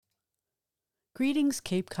Greetings,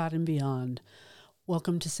 Cape Cod and beyond.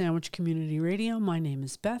 Welcome to Sandwich Community Radio. My name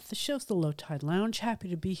is Beth. The show's the Low Tide Lounge. Happy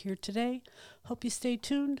to be here today. Hope you stay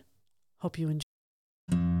tuned. Hope you enjoy.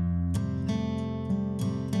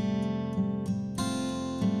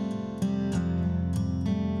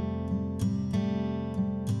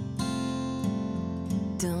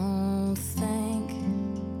 Don't think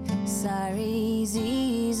sorry's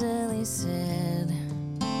easily said.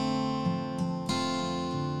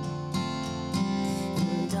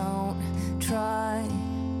 And don't try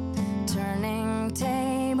turning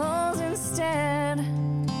tables instead.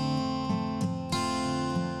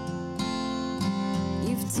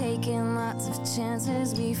 You've taken lots of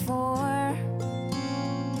chances before,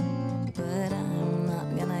 but I'm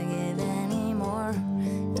not gonna give any more.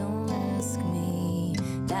 Don't ask me,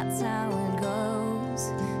 that's how it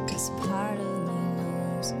goes, 'cause part of me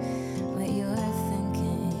knows what you're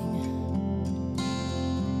thinking.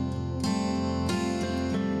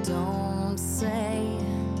 Don't say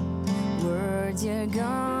words you're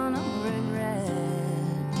gonna regret.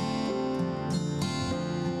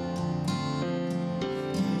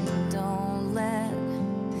 Don't let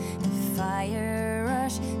the fire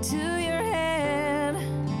rush to your head.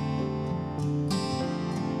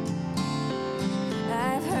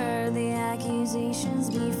 I've heard the accusations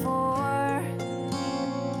before,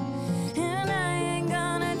 and I ain't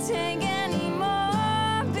gonna take any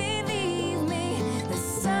more. Believe me, the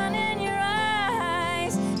sun in your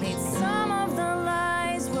eyes made some of the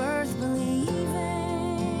lies worth believing.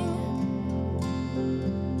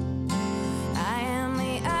 I am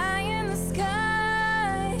the eye in the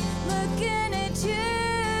sky, looking at you.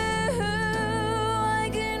 I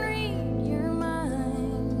can read your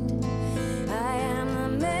mind. I am the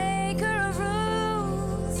maker of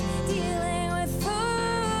rules, dealing with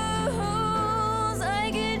fools.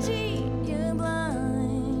 I can cheat you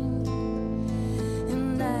blind,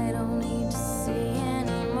 and I don't need to see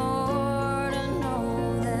anymore to know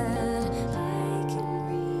that I can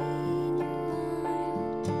read your mind.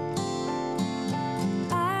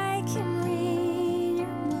 I can read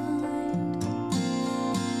your mind.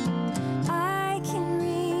 I can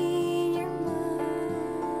read your mind.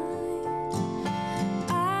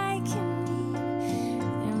 I can read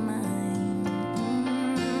your mind.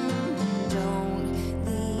 Don't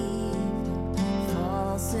leave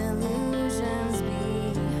false illusions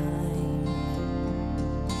behind.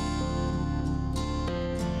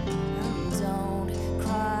 Don't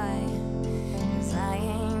cry, 'cause I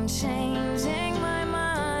ain't changing my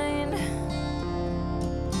mind.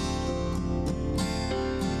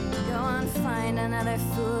 Go and find another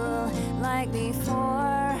fool like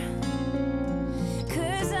before,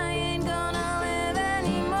 'cause I ain't gonna live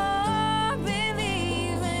anymore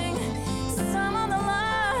believing some of the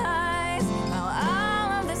lies, while all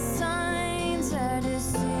of the signs are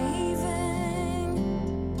deceiving.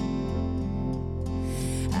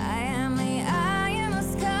 I am the eye in the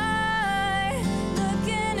sky,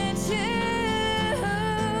 looking at you.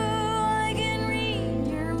 I can read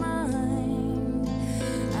your mind.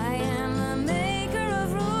 I am the maker of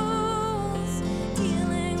rules,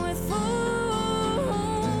 dealing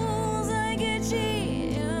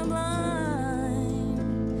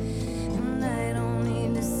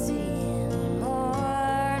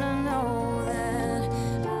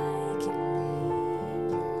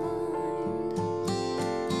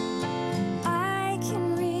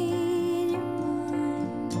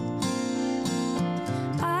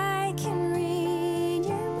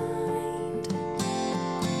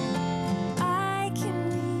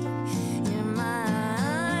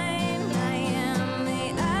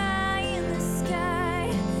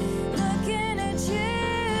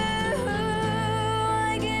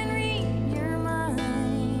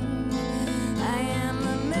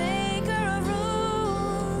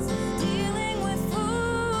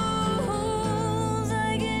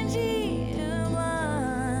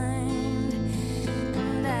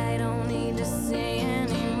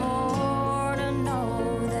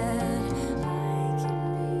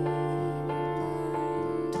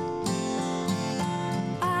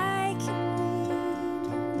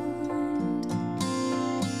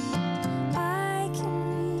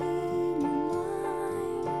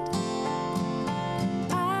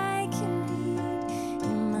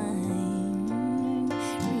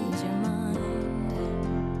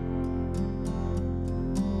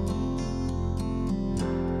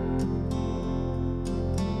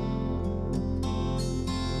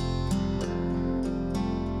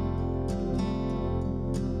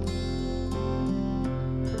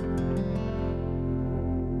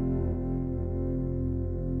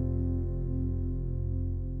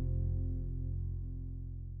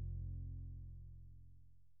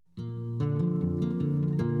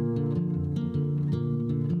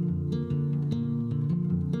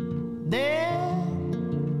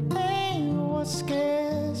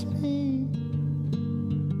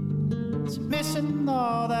missing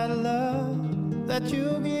all that love that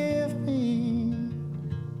you give me.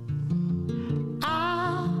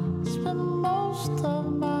 I spent most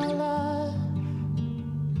of my life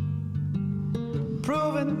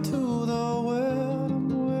proving to the world I'm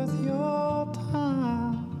worth your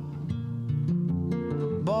time.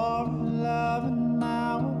 Boring love and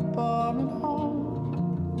now a boring home.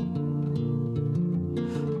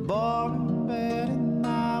 Boring bed and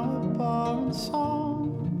now a boring song.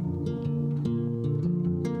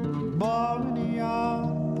 Boring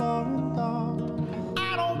yard, boring dog.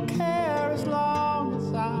 I don't care as long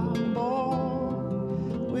as I'm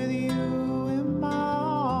born with you in my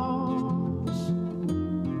arms.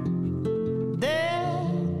 That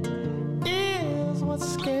is what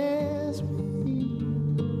scares me.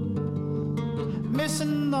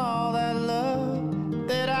 Missing all that love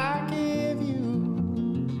that I give you.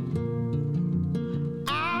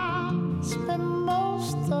 I spend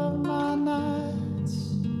most of my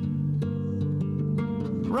nights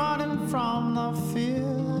running from the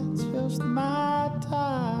fear that's just my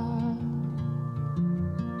time.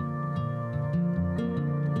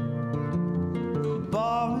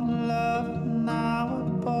 Boring love, now a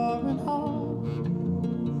boring home.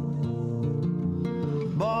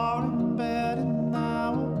 Boring bed and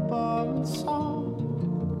now a boring song.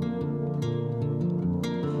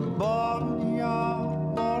 Boring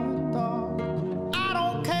yard, boring dog. I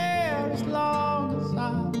don't care as long as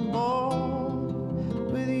I'm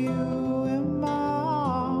born with you in my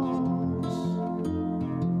arms.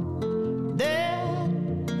 That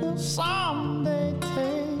will someday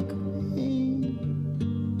take me.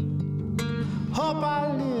 Hope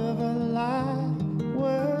I live a life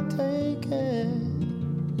worth taking.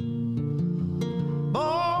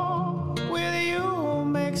 Born with you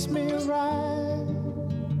makes me right.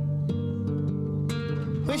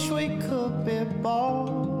 Wish we could be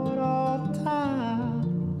bored all the time.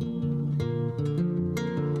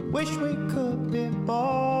 Wish we could be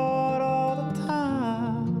bored all the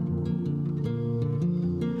time.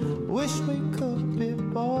 Wish we could be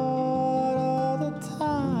bored all the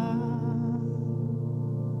time.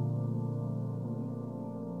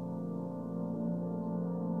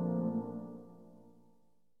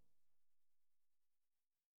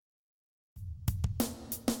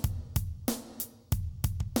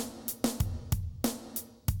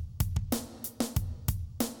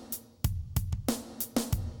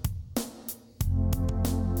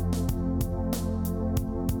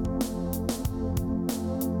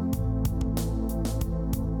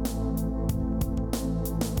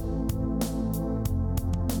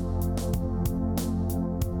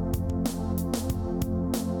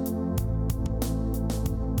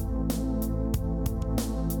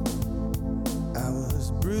 I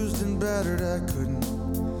was bruised and battered, I couldn't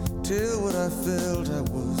tell what I felt. I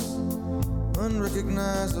was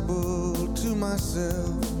unrecognizable to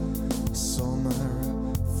myself. I saw my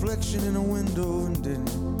reflection in a window and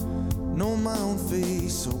didn't know my own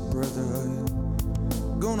face. So brother, are you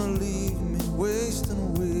gonna leave me wasting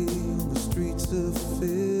away on the streets of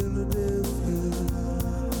Philadelphia?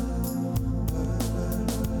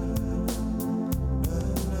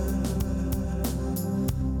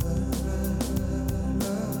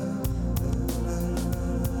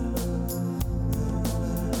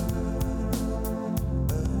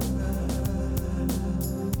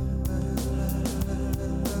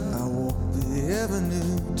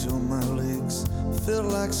 Till my legs felt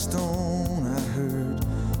like stone. I heard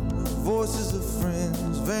the voices of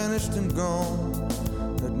friends vanished and gone.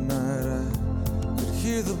 That night I could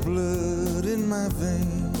hear the blood in my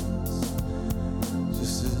veins,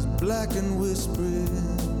 just as black and whispering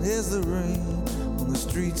as the rain on the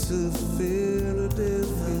streets of Philadelphia.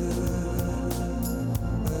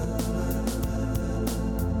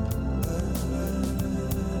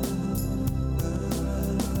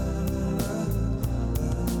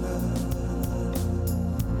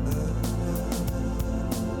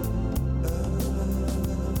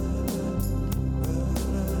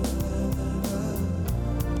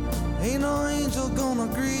 Ain't no angel gonna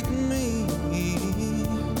greet me.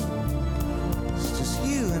 It's just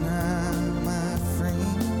you and I, my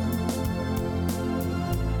friend.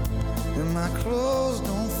 And my clothes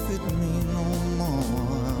don't fit me no more.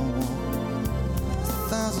 I walk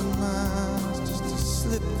 1,000 miles just to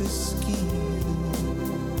slip this skin.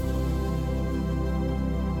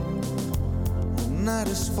 The night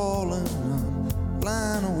is falling, I'm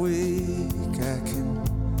lying awake. I can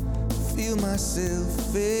feel myself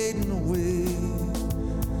fading away.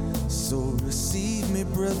 So receive me,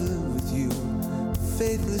 brother, with your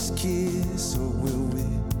faithless kiss. Or will we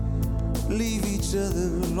leave each other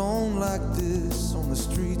alone like this on the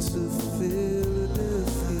streets of Philadelphia?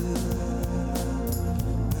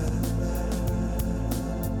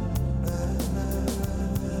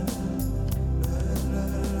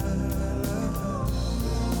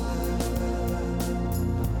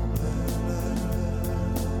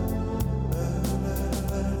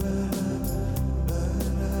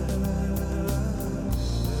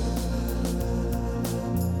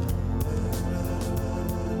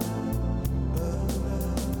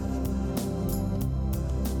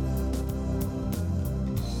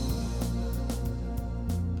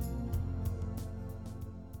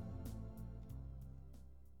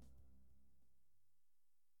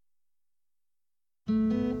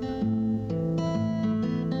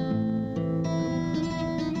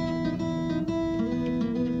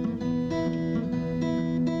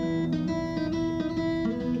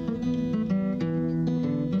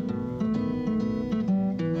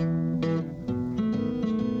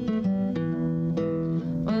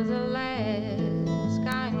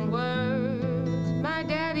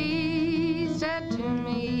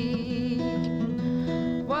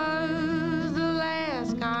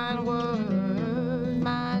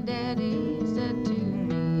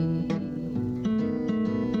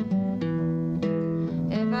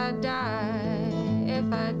 die in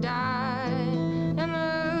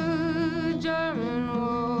the German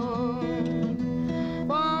war,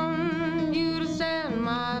 want you to send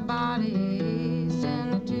my body,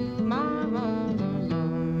 send it to my mother's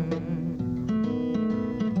arms.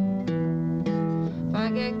 If I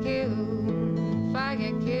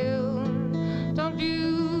get killed, don't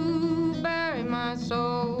you bury my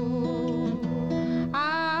soul.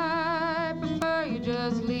 I prefer you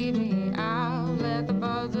just leave me out, let the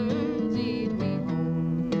buzzards eat me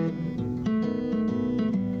home.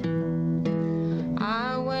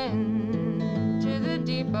 I went to the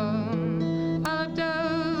depot, I looked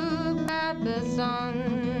up at the sun,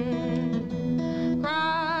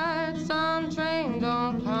 cried, some train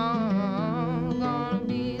don't come, gonna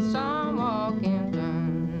be some walking done.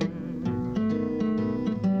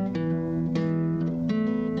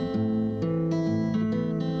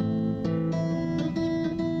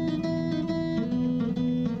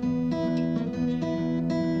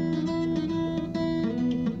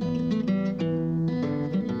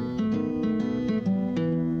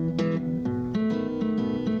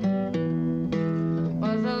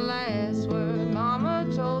 Was the last word Mama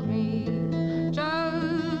told me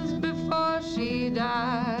just before she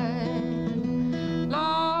died.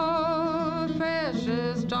 Lord,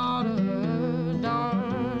 precious daughter,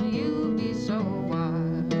 don't you be so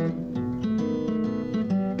wild.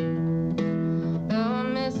 The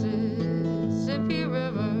Mississippi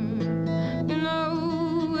River, you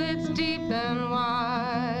know it's deep and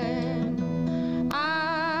wide.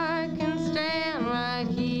 I can stand right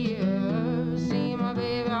here, see my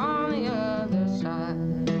baby on the other side.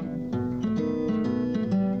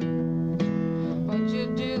 What you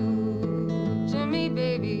do to me,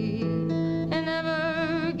 baby, it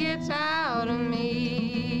never gets out of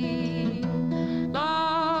me.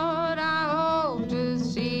 Lord, I hope to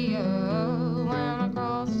see you when I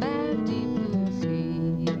cross that deep blue sea.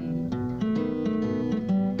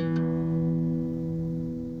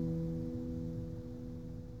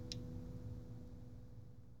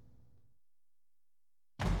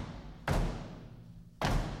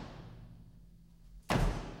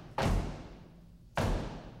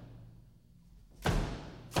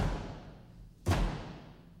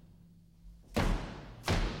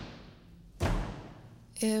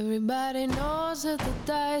 Everybody knows that the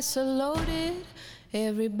dice are loaded.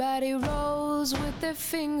 Everybody rolls with their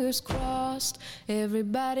fingers crossed.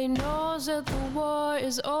 Everybody knows that the war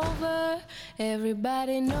is over.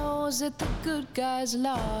 Everybody knows that the good guys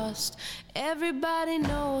lost. Everybody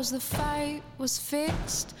knows the fight was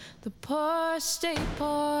fixed. The poor stay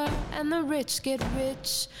poor and the rich get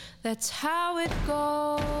rich. That's how it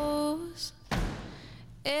goes.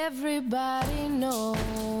 Everybody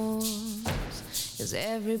knows. 'Cause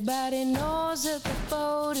everybody knows that the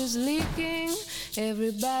boat is leaking.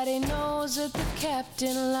 Everybody knows that the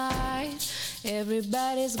captain lied.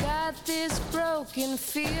 Everybody's got this broken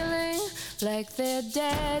feeling, like their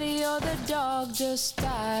daddy or their dog just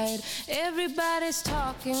died. Everybody's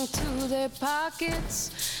talking to their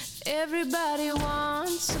pockets. Everybody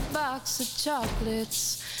wants a box of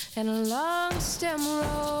chocolates and a long stem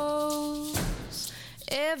rose.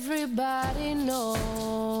 Everybody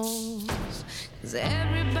knows. 'Cause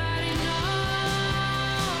everybody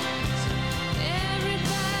knows,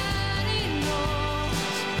 everybody knows,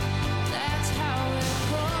 that's how it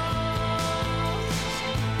goes.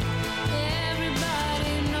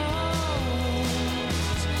 Everybody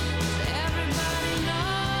knows, everybody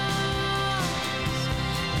knows,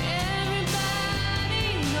 everybody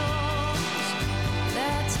knows,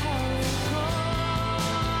 that's how it goes.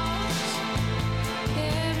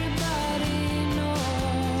 Everybody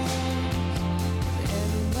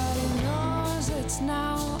knows it's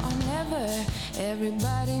now or never.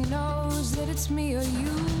 Everybody knows that it's me or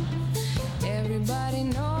you. Everybody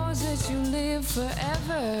knows that you live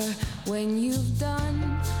forever when you've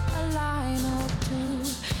done a line or two.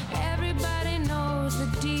 Everybody knows the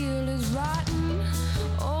deal is rotten.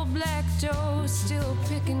 Old Black Joe's still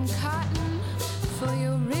picking cotton for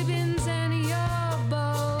your ribbons and your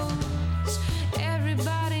bows.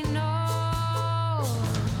 Everybody knows,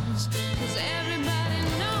 'cause everybody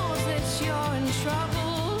knows that you're in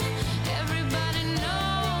trouble. Everybody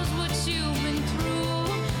knows what you've been through,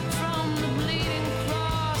 from the bleeding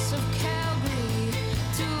cross of Calgary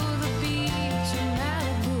to the beach of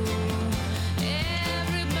Malibu.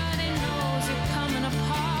 Everybody knows you're coming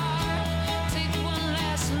apart. Take one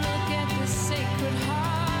last look at the Sacred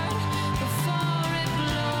Heart before it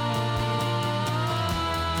blows.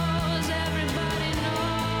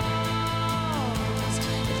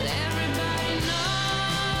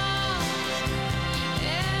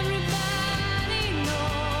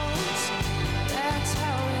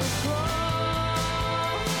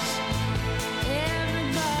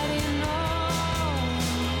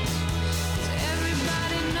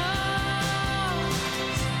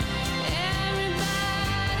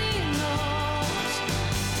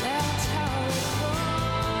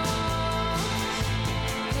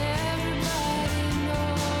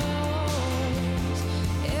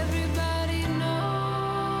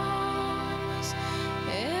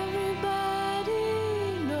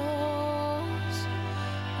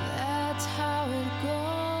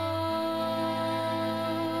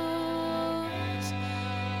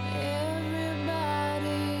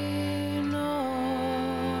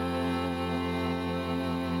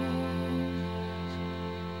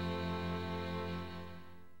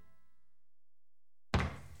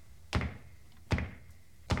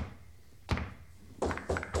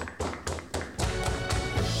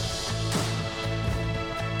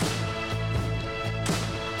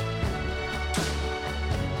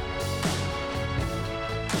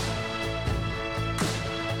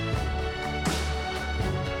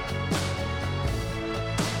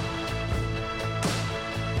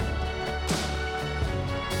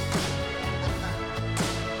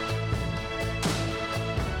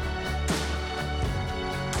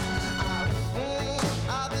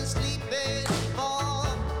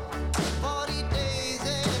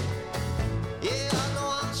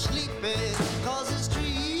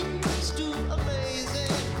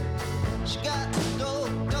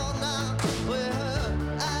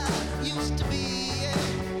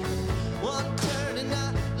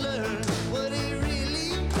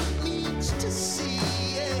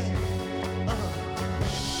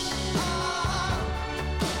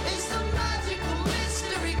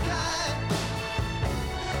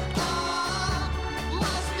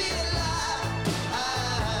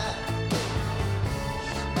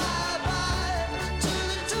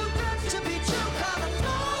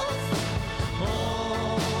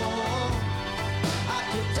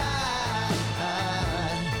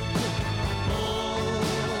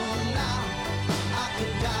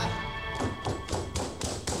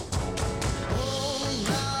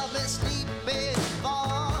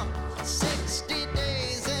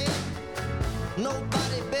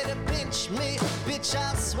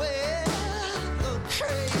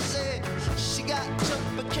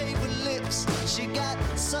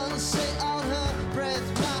 sunset on her breath.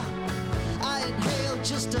 Now I inhale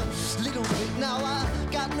just a little bit. Now I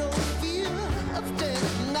got no fear of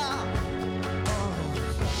death now.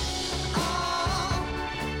 Oh,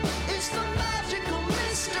 it's the magical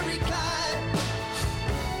mystery kind.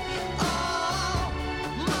 Oh,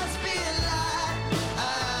 must be a lie.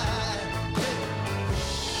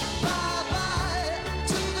 Bye-bye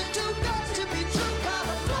to the two got to be true kind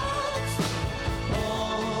of love.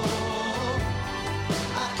 Oh,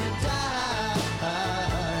 I could die.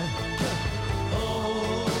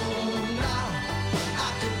 Oh, now I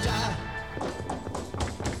could die.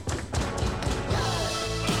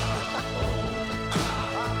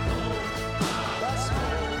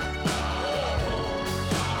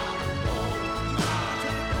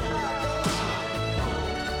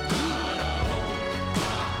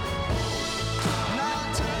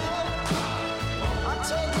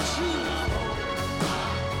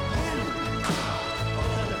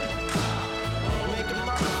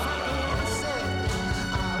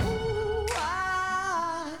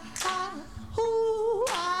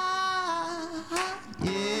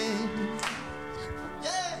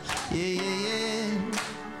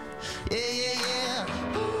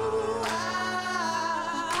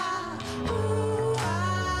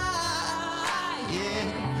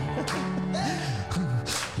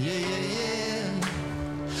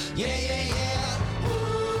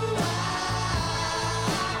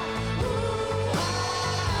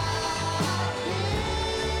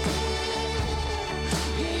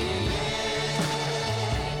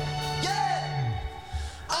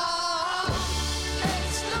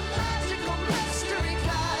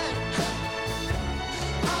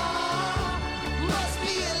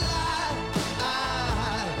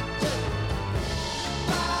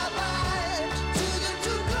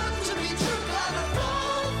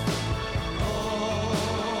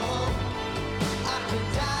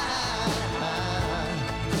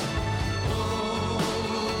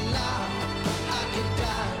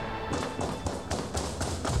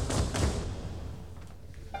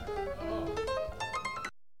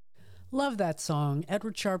 Love that song.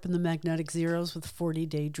 Edward Sharpe and the Magnetic Zeros with 40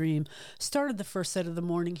 Day Dream started the first set of the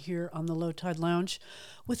morning here on the Low Tide Lounge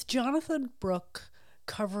with Jonathan Brooke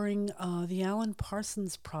covering the Alan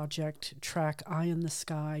Parsons Project track Eye in the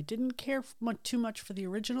Sky. Didn't care too much for the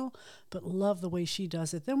original, but love the way she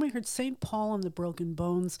does it. Then we heard St. Paul and the Broken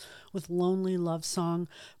Bones with Lonely Love Song,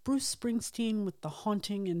 Bruce Springsteen with the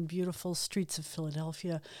haunting and beautiful Streets of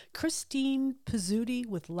Philadelphia, Christine Pizzuti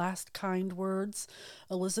with Last Kind Words,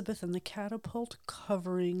 Elizabeth and the Catapult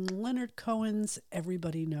covering Leonard Cohen's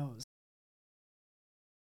Everybody Knows.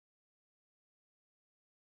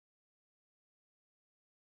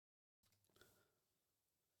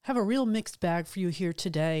 Have a real mixed bag for you here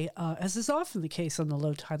today, as is often the case on the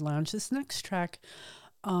Low Tide Lounge. This next track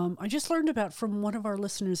I just learned about from one of our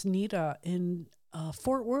listeners, Nita, in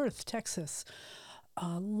Fort Worth, Texas.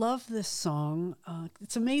 Love this song.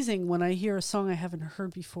 It's amazing when I hear a song I haven't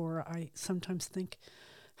heard before. I sometimes think,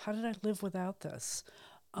 how did I live without this?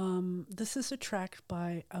 This is a track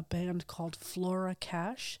by a band called Flora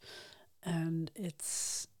Cash, and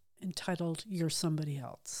it's entitled You're Somebody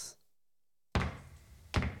Else.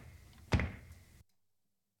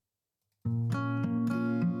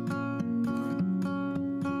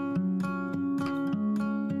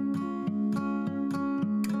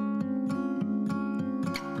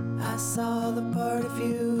 I saw the part of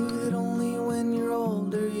you that only when you're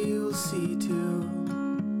older you'll see too.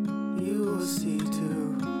 You will see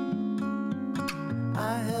too.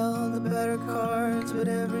 I held the better cards, but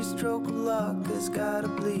every stroke of luck has gotta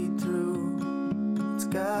bleed through. It's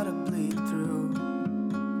gotta bleed through.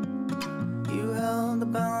 You held the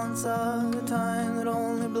balance of the time that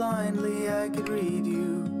only blindly I could read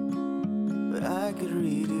you. But I could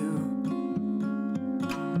read you.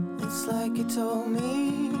 It's like you told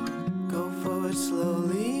me, go forward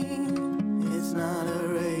slowly. It's not a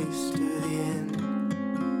race to the end.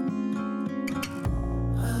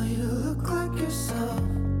 Well, you look like yourself,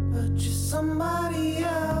 but you're somebody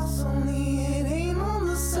else. Only it ain't on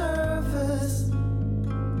the surface.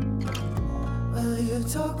 Well, you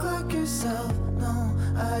talk like yourself. No,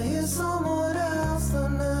 I hear someone else. Though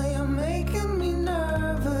now you're making me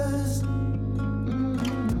nervous.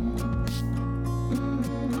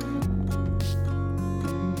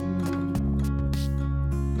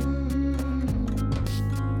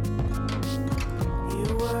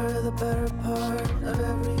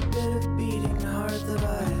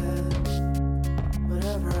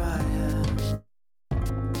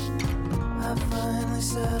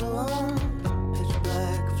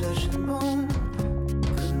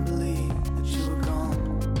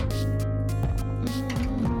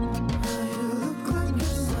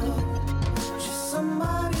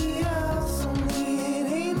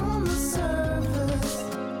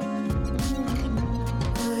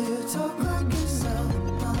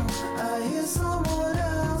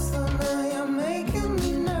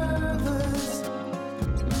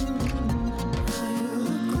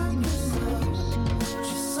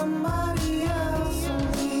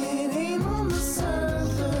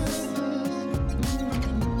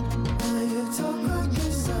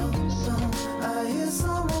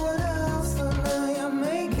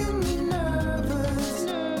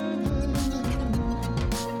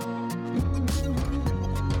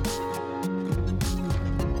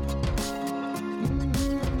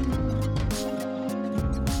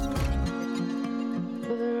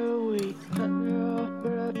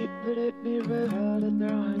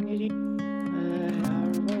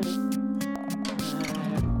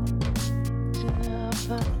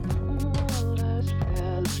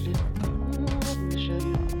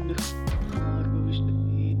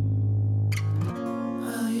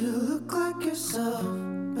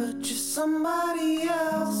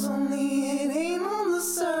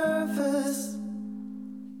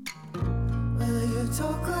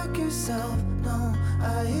 talk like yourself. No,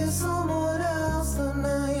 I hear someone else. So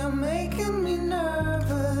now you're making me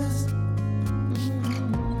nervous.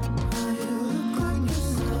 Now you look like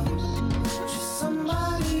yourself, but you're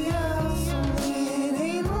somebody else. Only it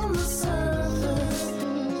ain't on the surface.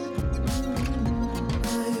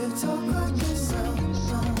 Now you talk like yourself.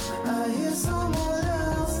 No, I hear someone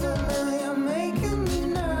else. So now you're making me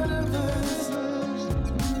nervous.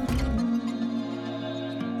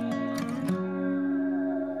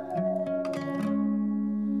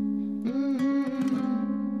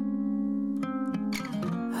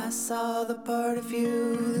 I saw the part of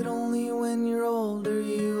you that only when you're older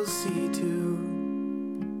you will see too.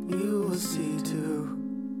 You will see too.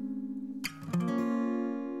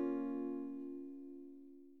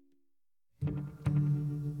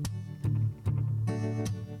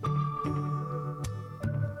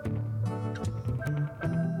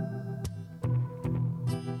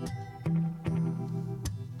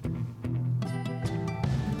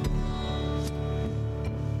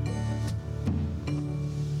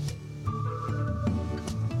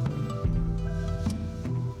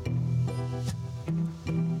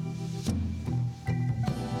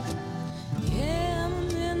 Yeah, I'm a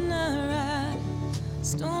midnight ride,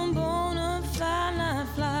 stone bona fly night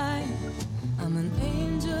fly. I'm an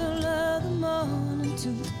angel of the morning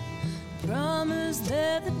too. Promise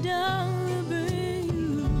that the dawn will bring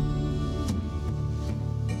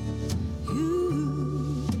you.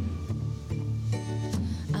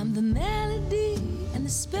 I'm the melody and the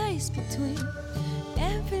space between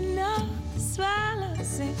every note the swallow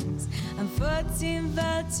sings. I'm 14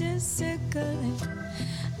 vultures circling.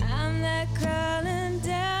 I'm that crawling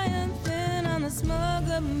down thin on the smoke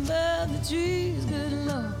up above the trees. Good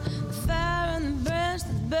Lord, the fire on the branch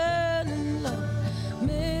that's burning low.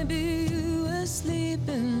 Maybe you were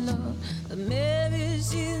sleeping, Lord, but maybe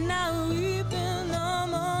she's not weeping no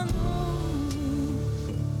more.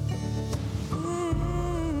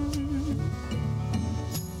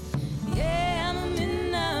 Yeah, I'm a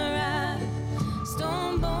midnight ride,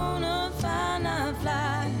 stone bona fide night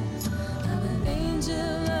fly. I'm an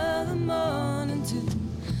angel of the morning too.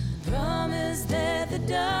 Promise that the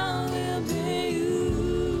dawn will bring you.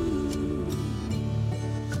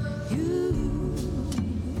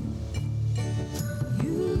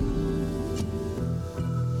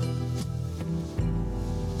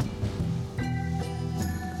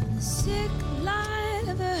 The sick light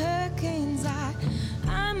of the hurricane's eye.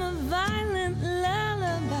 I'm a violent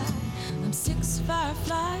lullaby. I'm 6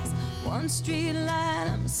 fireflies, 1 street light.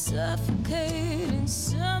 I'm a suffocating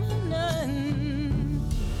summer night.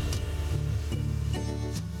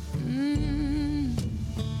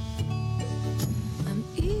 I'm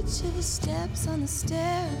each of the steps on the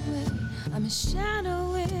stairway. I'm a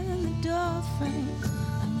shadow in the doorframe.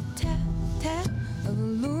 I'm the tap tap of a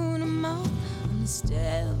lunar moth. I'm the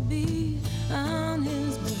stale bee on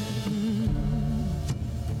his brain.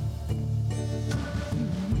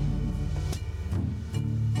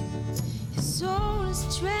 His soul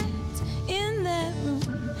is trapped in that room,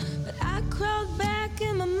 but I crawled back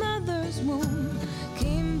in my mother's womb.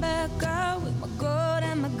 Came back out with my gold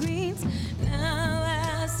and my greens. Now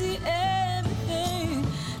I see everything.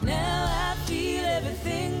 Now I feel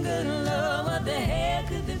everything. Good Lord, what the hell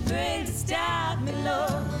could they bring to stop me,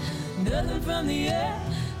 Lord? Nothing from the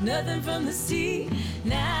earth, nothing from the sea.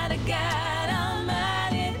 Not a God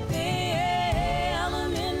Almighty thing. I'm a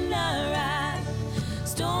midnight ride,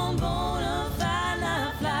 stone bona fide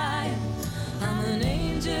night fly. I'm an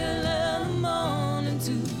angel of the morning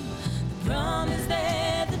too. The promise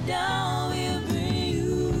that the dawn will bring you.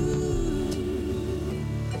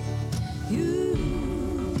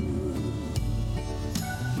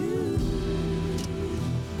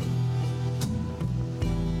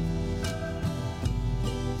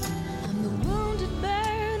 I'm the wounded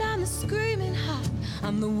bird, I'm the screaming heart.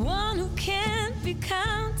 I'm the one who can't be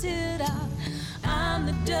counted out. I'm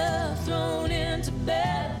the dove thrown into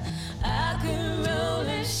bed. I can roll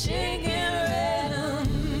and shake and rattle.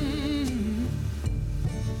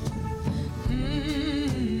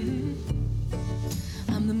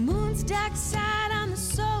 I'm the moon's dark side, I'm the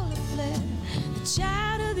solar flare. The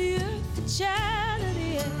child of the earth, the child of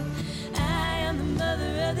the air. I am the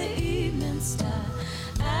mother of the evening star.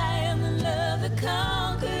 I am the love that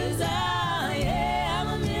conquers all. Yeah, I'm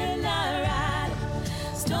a midnight rider,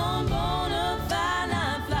 stone bona fide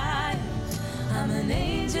night fly. I'm an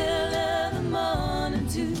angel of the morning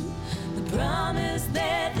too. The promise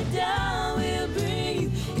that the dawn will bring you.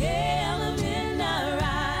 Yeah, I'm a midnight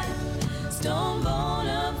rider, stone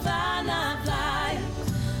bona fide night fly.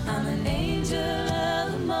 I'm an angel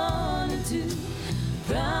of the morning too.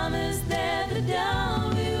 Promise that the dawn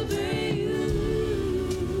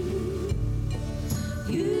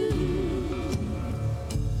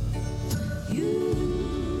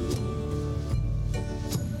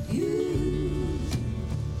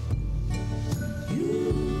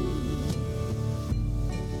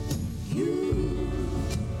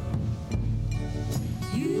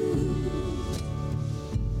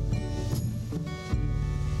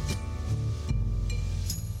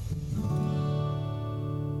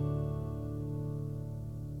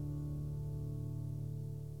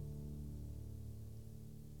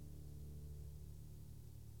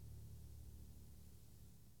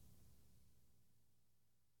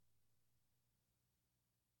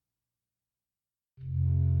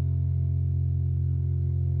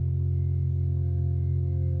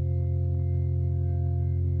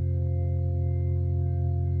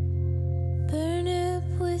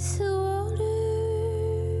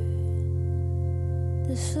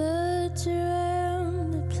The floods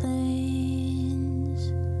around the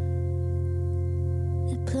plains,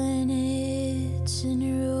 the planets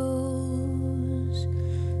in rows.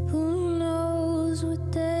 Who knows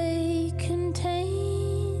what they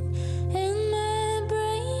contain? And my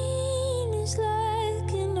brain is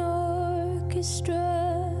like an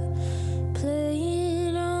orchestra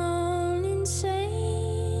playing on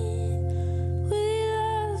insane. Will you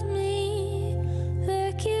love me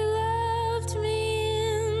like you loved me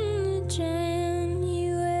in the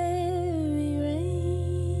January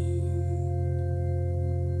rain?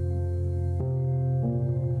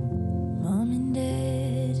 Mom and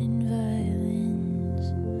dad and violins,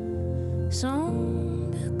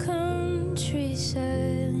 somber country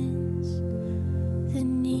silence. The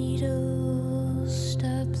needles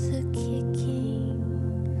stop the kicking.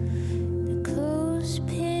 The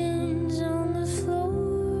clothespins on the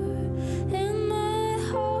floor, and my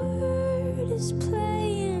heart is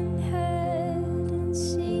playing hide and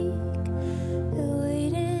seek. The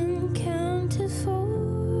wait and count to four.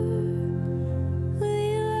 Will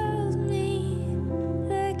you love me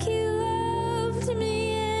like you loved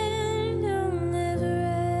me, and I'll never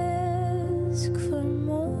ask for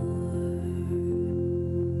more?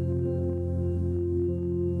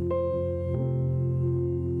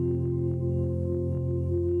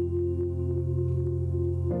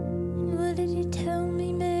 And what did you tell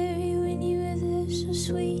me, Mary, when you were there, so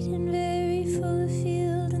sweet and very full of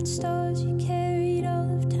field and stars you carried all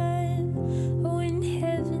of time? Oh, in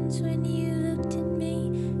heavens, when you looked at me,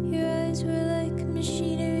 your eyes were like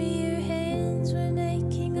machinery, your hands were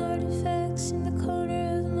making artifacts in the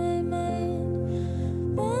corner of my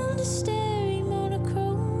mind. Monastery,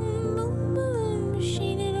 monochrome, boom, balloon,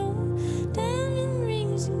 machine and all, diamond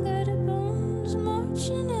rings and gutter bones,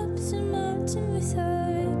 marching up the mountain with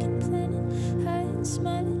arc and planet, high and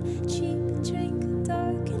smiling, cheap drink,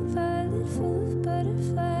 dark and violet, full of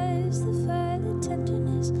butterflies, the violet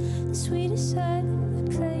tenderness, the sweetest silent,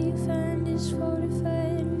 the clay you find is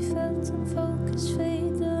fortified. We felt unfocused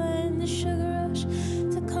fade, the line, the sugar rush,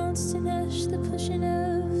 the constant hush, the pushing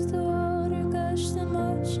of the water gush, the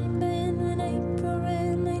marching band when April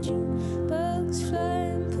ran, my June bugs fly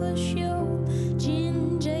and push your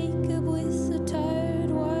gin Jacob with the tired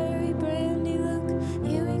wiry brandy look.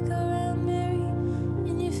 Here we go round, Mary,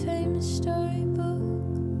 in your famous storybook.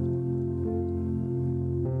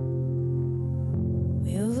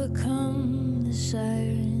 We overcome the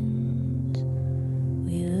sirens.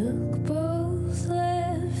 We look both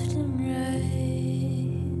left and right,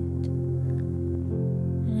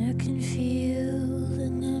 and I can feel the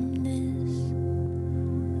numbness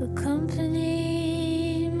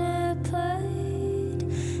accompany my plight.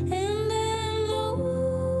 And I know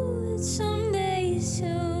that someday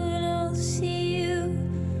soon I'll see you,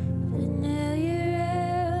 but now you're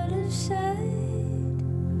out of sight.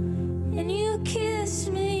 And you kiss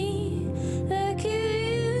me like you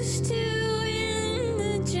used to in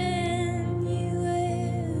the January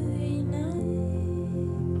night.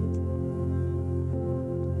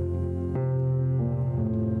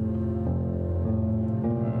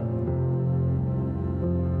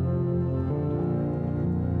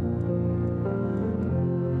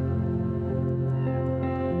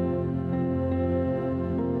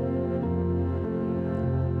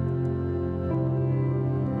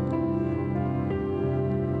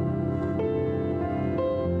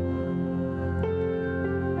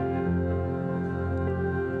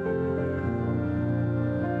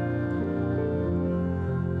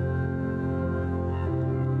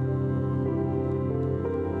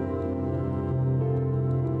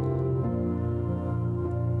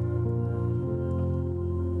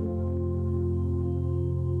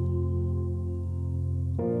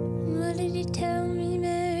 And what did you tell me,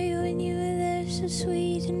 Mary, when you were there, so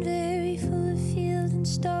sweet and very full of field and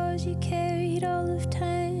stars you carried all of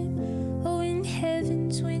time? Oh, in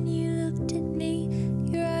heavens, when you looked at me,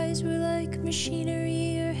 your eyes were like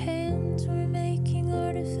machinery, your hands were making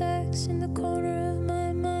artifacts in the corner of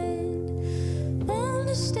my mind.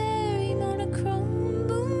 Monastery, monochrome,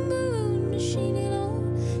 boom, balloon, machine and all,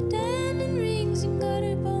 diamond rings and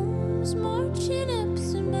gutter bones, marching up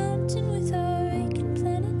the mountain with our aching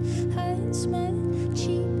planet, high and smiling,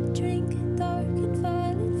 cheap drink, dark and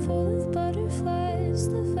violet, full of butterflies,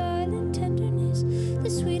 the violent tenderness, the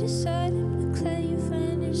sweetest silent, the clay you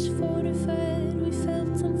find is fortified. We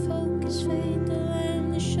felt unfocused fade, the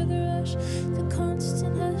line, the sugar rush, the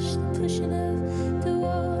constant hush, the pushing of the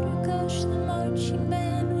water gush, the marching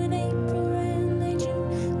band when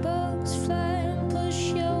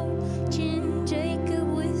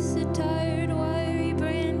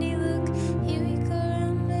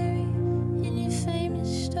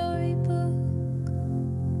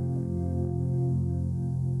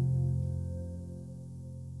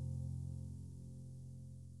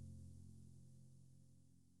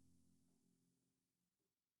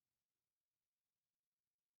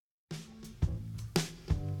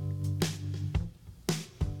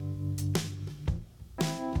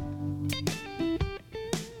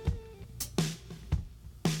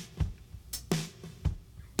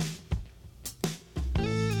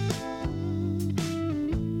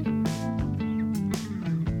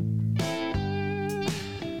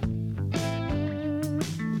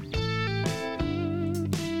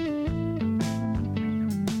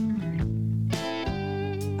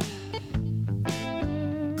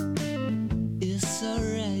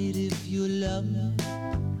love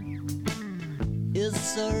me.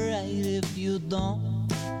 It's alright if you don't.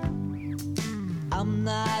 I'm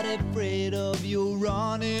not afraid of you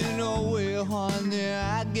running away, honey.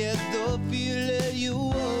 I get the feeling you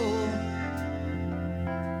won't.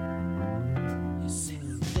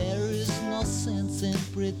 There is no sense in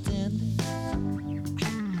pretending.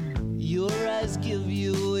 Your eyes give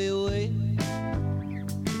you away.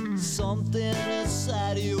 Something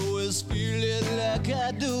inside you is feeling like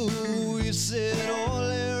I do. You said all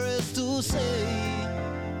there is to say.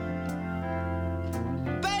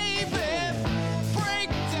 Baby, break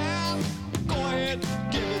down. Go ahead,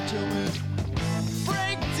 give it to me.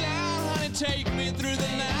 Break down, honey, take me through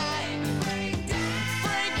the night.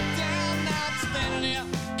 Break down, now I'm standing here.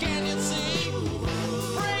 Can you see?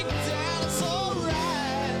 Break down, it's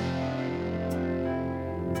alright.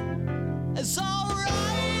 It's alright.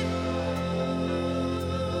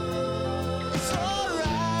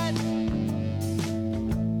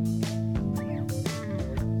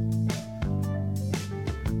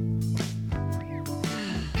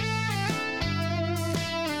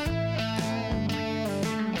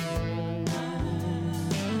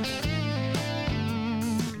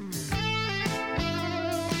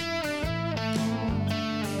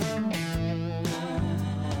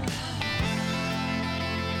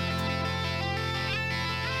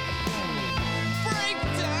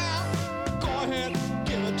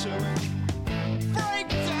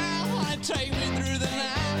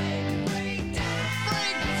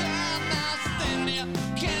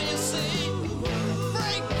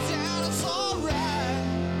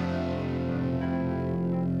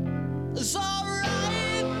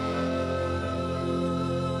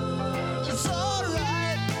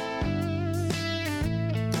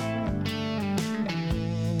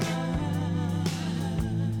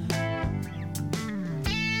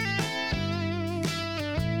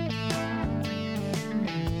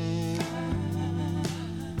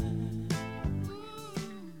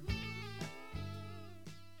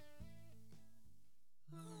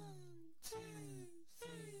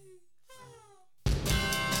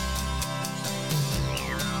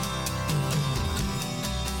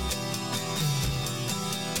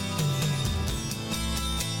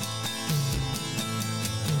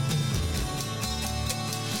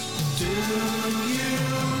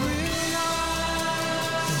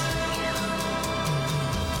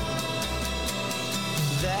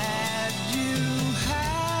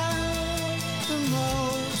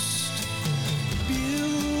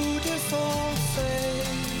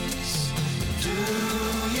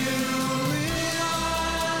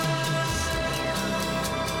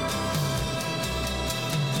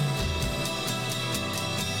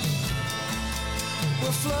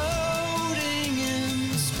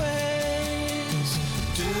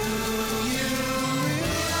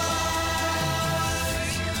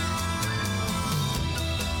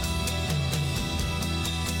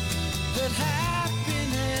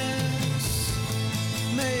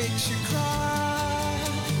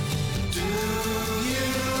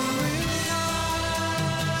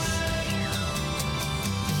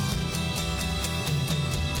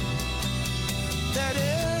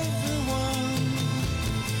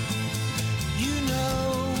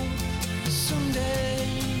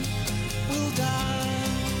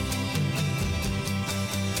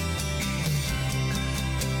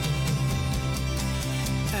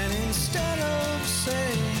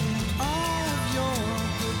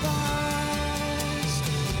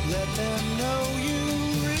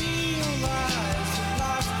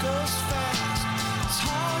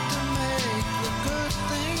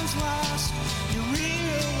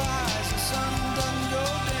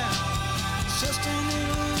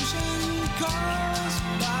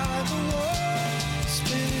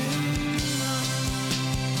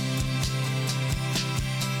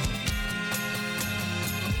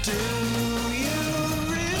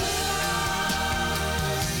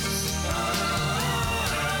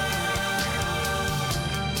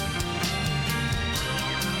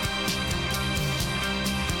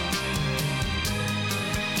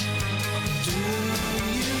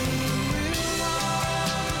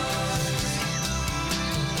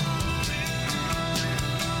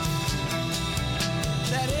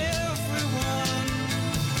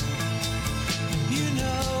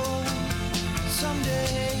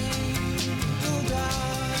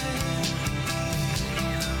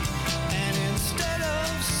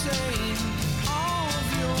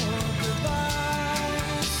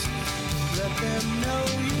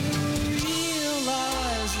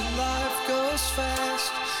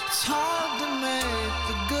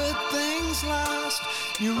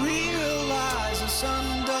 You realize the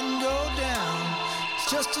sun doesn't go down. It's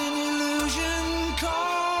just an illusion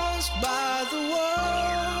caused by the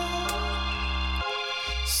world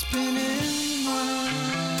spinning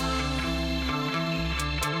round.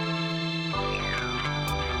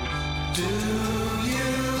 Do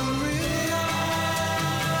you realize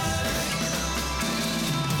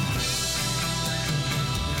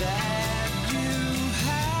that you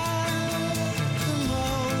have the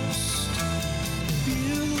most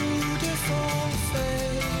beautiful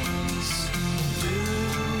face? Do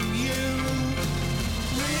you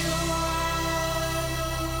realize?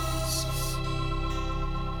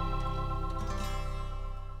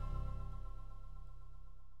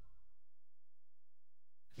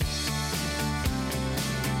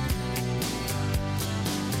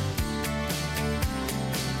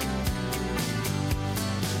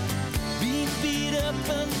 Being beat up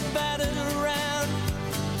and battered around,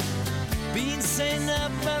 being sent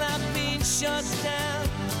up and I've been shut down.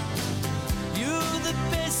 You're the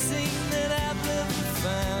best thing that I've ever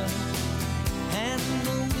found.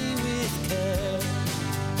 Handle me with care.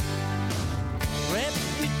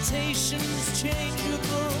 Reputation's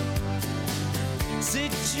changeable,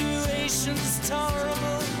 situation's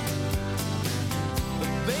tolerable,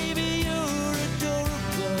 but baby you're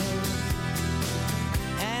adorable.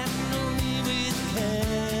 Handle me with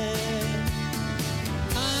care.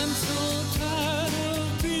 I'm so tired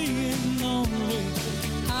of being lonely.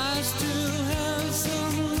 I still have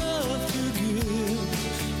some love to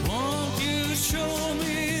give. Won't you show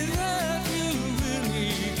me that you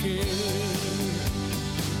really care?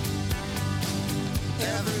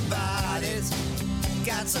 Everybody's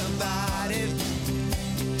got somebody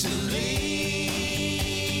to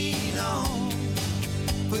lean on.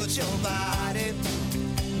 Put your body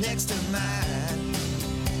next to mine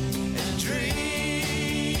and dream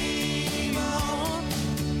on.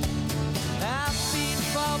 I've been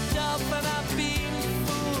fobbed up and I've been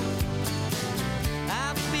fooled.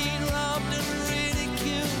 I've been robbed and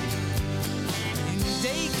ridiculed in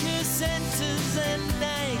daycare centers and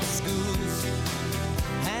night schools.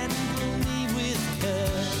 Handle me with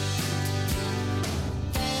care.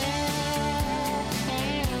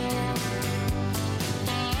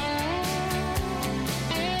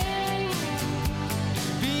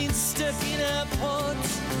 Being stuck in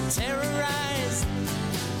airports, terrorized,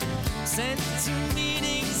 sent to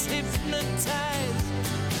meetings, hypnotized,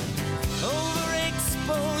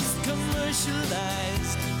 overexposed,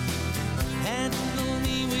 commercialized. Handle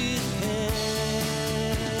me with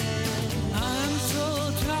care. I'm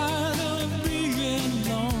so tired of being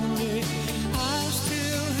lonely. I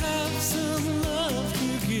still have some love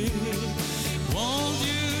to give. Won't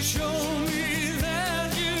you show me that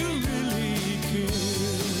you really care?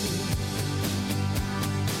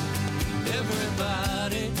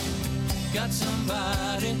 Everybody got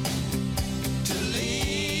somebody To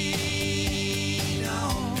lean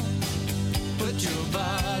on. put your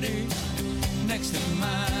body next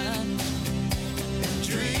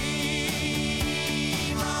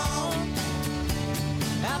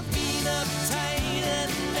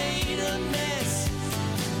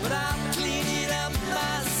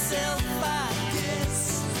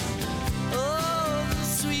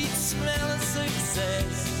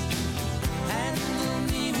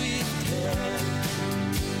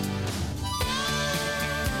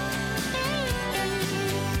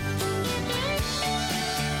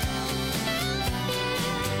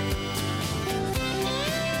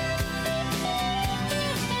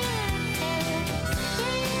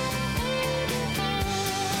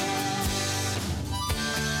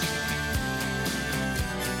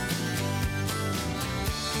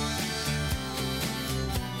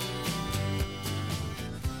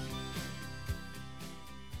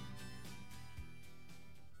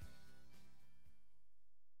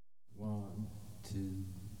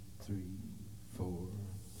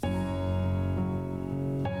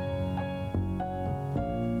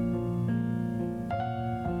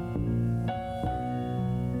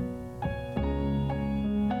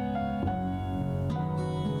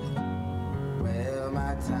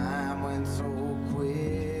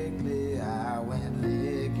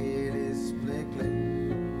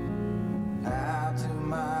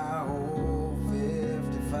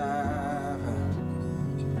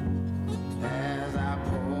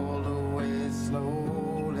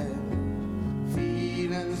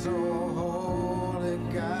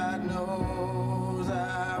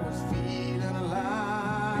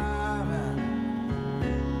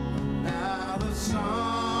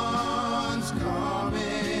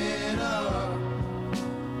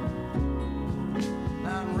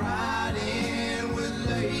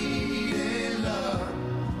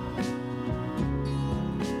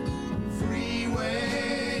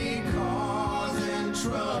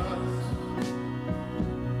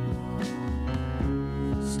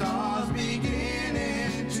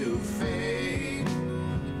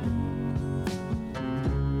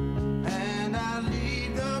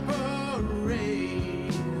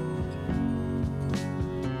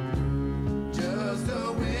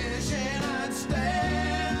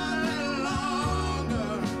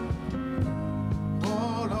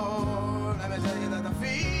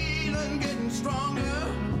stronger.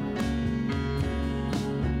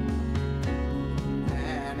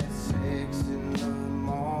 And at 6 in the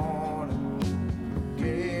morning,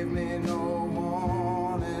 gave me no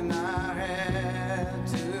warning. I had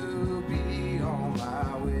to be on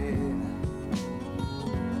my way.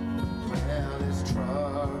 Well, this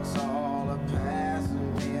truck's all a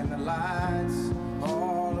passing me and the lights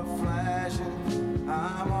all a flashing.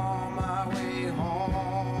 I'm on my way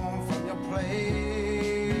home from your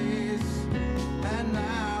place, and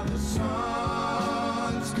now the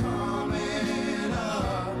sun's coming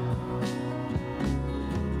up.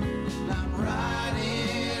 And I'm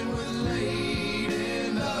riding with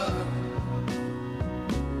Lady Luck.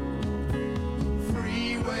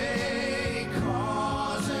 Freeway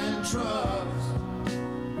cars and trucks,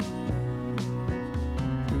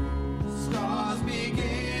 stars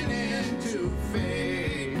beginning to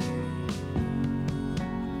fade,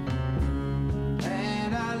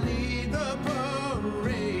 and I lead the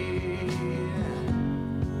parade,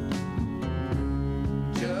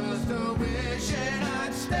 just a wishing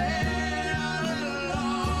I'd stay a little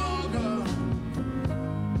longer.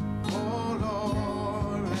 Oh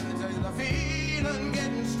Lord, let me tell you, the feeling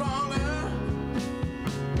getting stronger.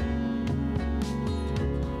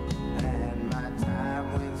 And my time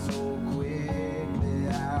went so quickly,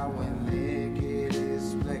 I went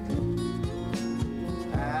lickety-split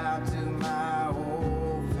out to my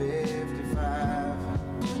old 55.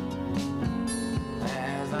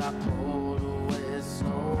 As I pulled away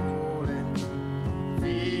slowly,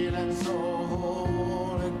 feeling so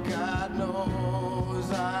holy, God knows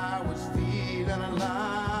I was feeling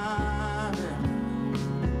alive.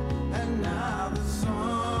 And now the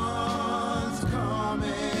sun's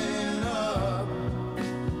coming up,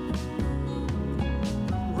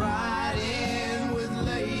 riding with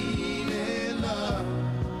Lady Luck.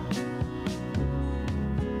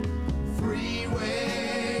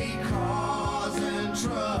 Freeway cars and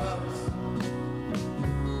trucks,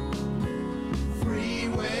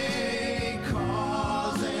 freeway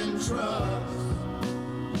cars and trucks,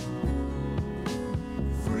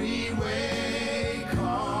 freeway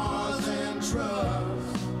cars and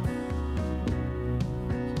trucks.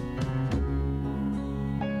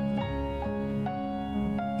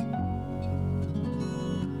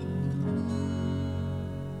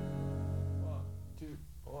 One,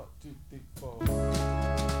 two, three, four.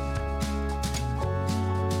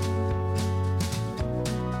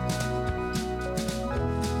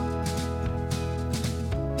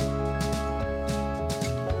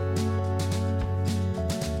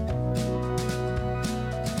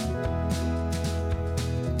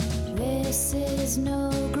 This is no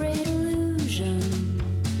great illusion.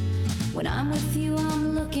 When I'm with you,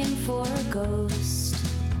 I'm looking for a ghost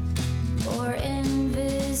or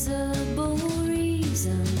invisible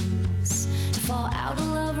reasons to fall out of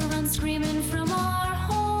love or run screaming from our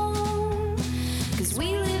home. 'Cause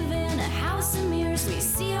we live in a house of mirrors, we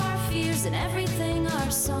see our fears and everything,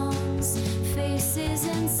 our songs, faces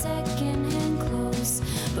and secondhand clothes.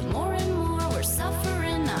 But more and more we're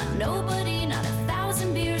suffering, not nobody, not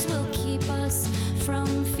 1,000 beers will keep us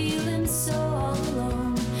from feeling so all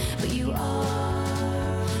alone. But you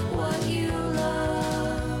are what you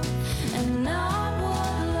love, and not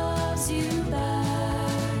what loves you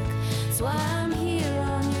back. That's why I'm here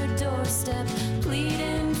on your doorstep,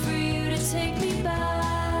 pleading for you to take me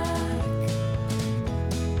back.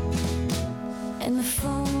 And the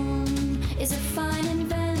phone is a fine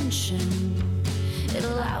invention. It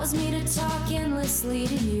allows me to talk endlessly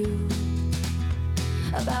to you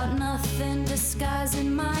about nothing,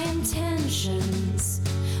 disguising my intentions,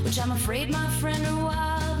 which I'm afraid, my friend, are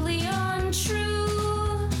wildly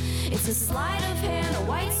untrue. It's a sleight of hand, a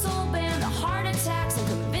white soul band, a heart attacks. I'm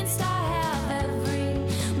convinced I have every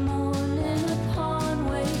morning upon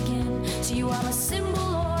waking. To you I'm a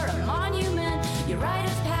symbol or a monument, your rite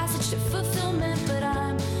of passage to fulfillment. But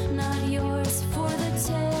I'm not yours for the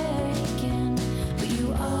taking. But you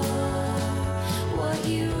are what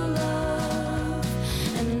you love,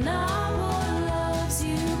 and not what loves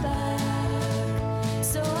you back.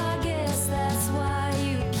 So I guess that's why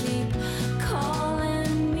you keep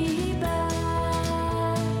calling me back.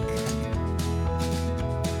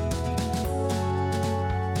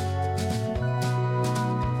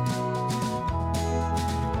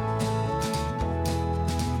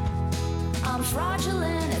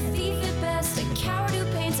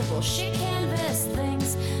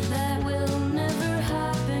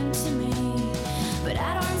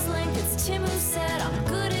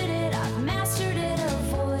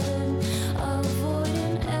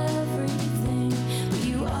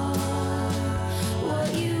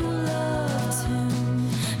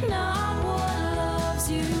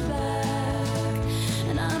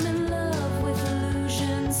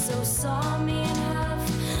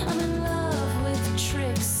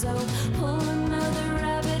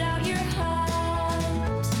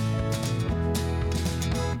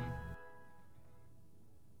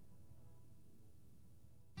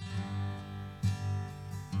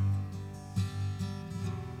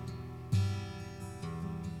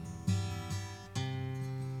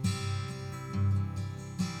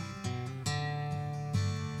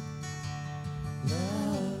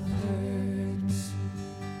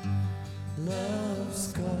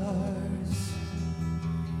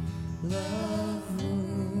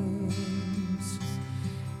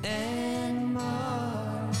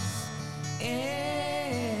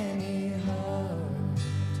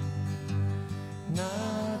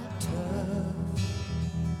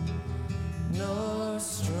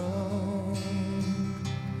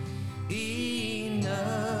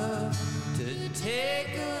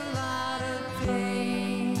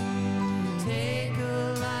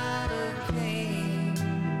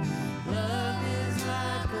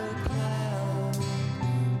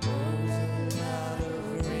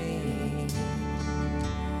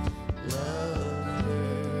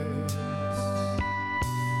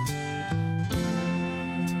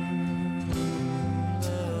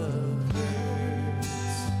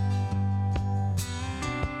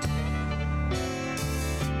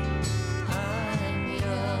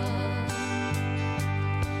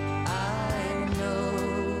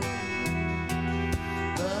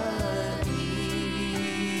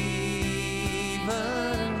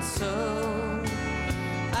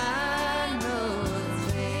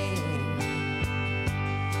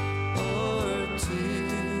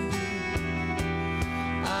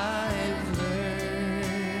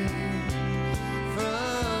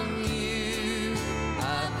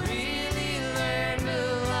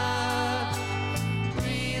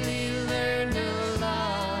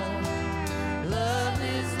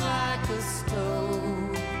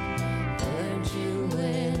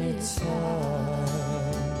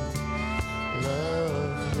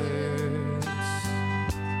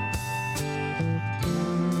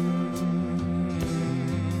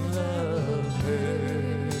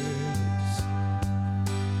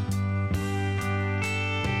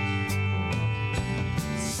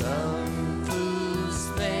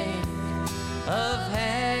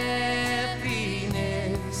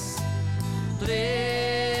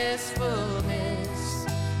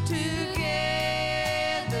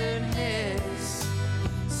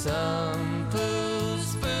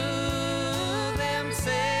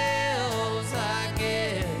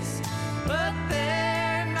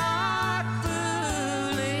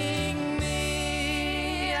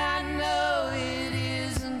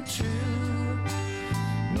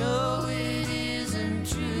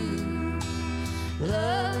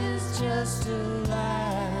 just a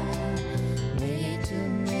lie made to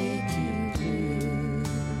make you blue.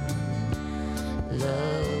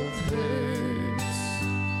 Love hurts.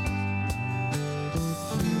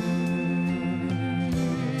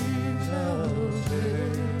 Love hurts.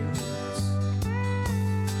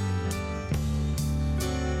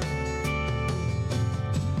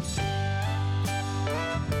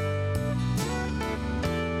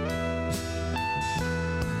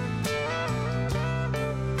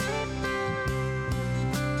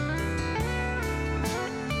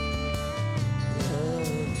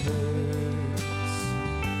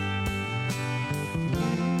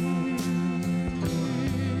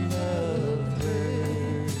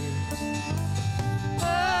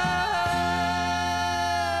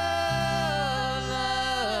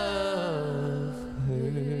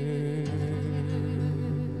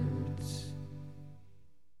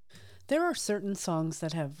 There are certain songs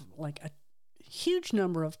that have like a huge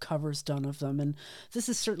number of covers done of them, and this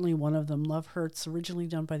is certainly one of them. Love Hurts, originally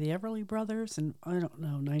done by the Everly Brothers in, I don't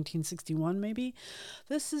know, 1961 maybe.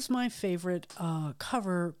 This is my favorite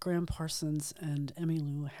cover, Graham Parsons and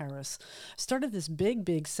Emmylou Harris. Started this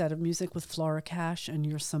big set of music with Flora Cash and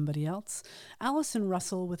You're Somebody Else, Allison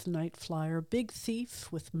Russell with Night Flyer, Big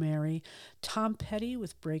Thief with Mary, Tom Petty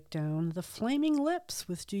with Breakdown, The Flaming Lips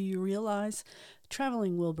with Do You Realize,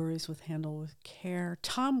 Traveling Wilburys with Handle with Care,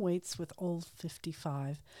 Tom Waits with Old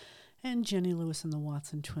 55, and Jenny Lewis and the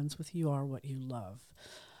Watson Twins with You Are What You Love.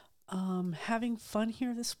 Having fun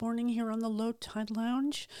here this morning here on the Low Tide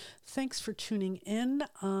Lounge. Thanks for tuning in.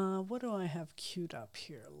 What do I have queued up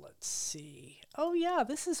here? Let's see. Oh yeah,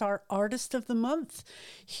 this is our Artist of the Month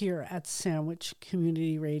here at Sandwich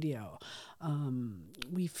Community Radio.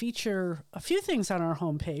 We feature a few things on our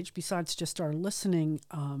homepage besides just our listening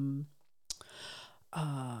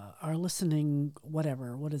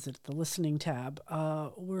the listening tab.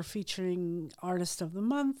 We're featuring Artist of the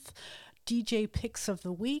Month, DJ Picks of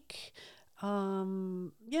the Week,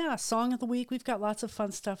 Song of the Week. We've got lots of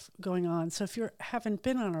fun stuff going on. So if you haven't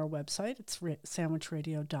been on our website, it's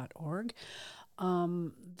sandwichradio.org.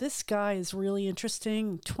 This guy is really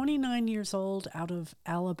interesting, 29 years old, out of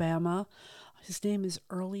Alabama. His name is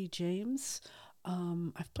Early James.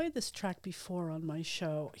 I've played this track before on my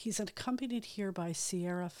show. He's accompanied here by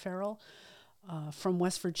Sierra Farrell from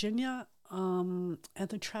West Virginia, and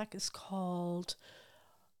the track is called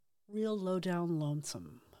Real Lowdown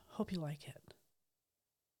Lonesome. Hope you like it.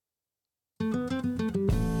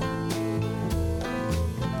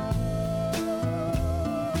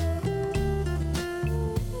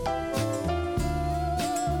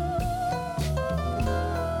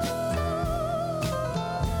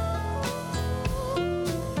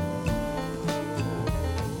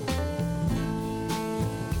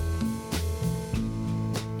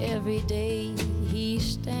 Every day he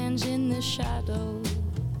stands in the shadow,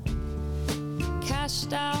 cast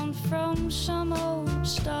down from some old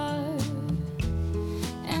star,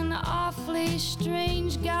 an awfully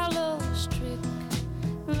strange gallows trick,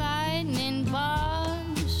 lightning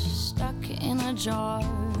bugs stuck in a jar.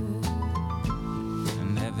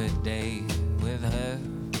 And every day with her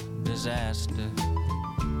disaster,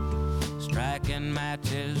 striking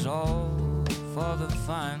matches all for the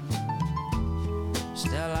fun.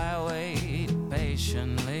 Still I wait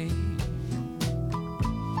patiently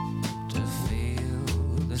to feel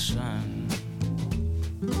the sun.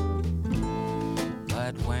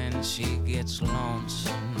 But when she gets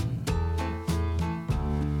lonesome,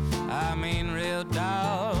 I mean real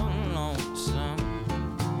down lonesome,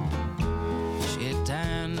 she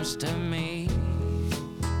turns to me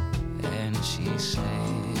and she says,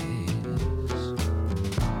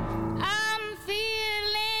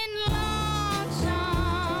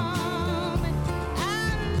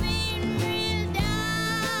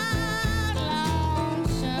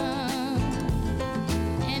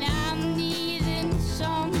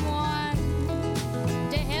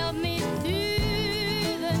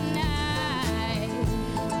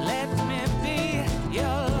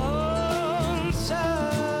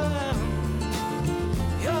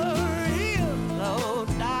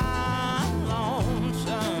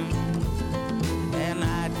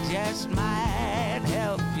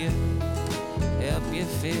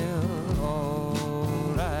 feel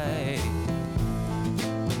alright.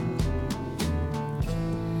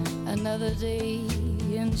 Another day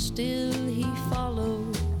and still he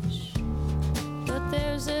follows, but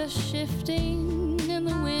there's a shifting in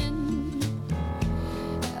the wind,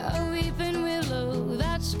 a weeping willow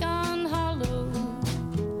that's gone hollow,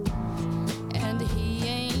 and he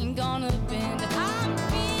ain't gonna bend. I'm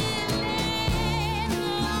feeling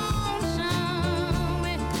lonesome,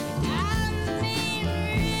 I'm being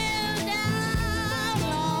real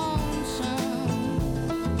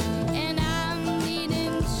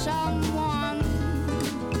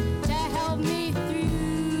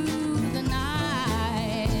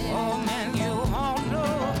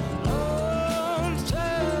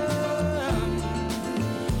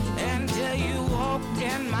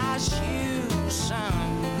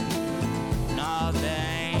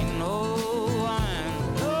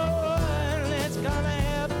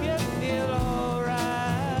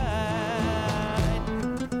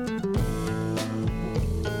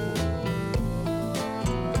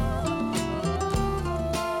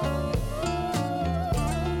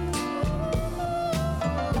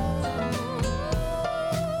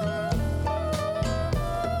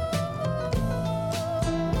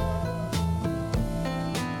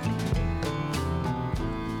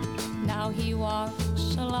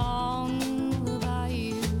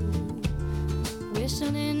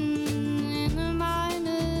listening in a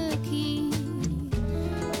minor key.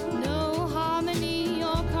 No harmony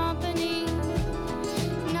or company,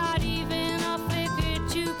 not even a figure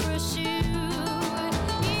to pursue.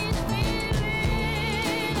 He's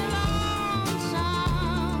feeling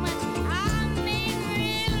lonesome. I mean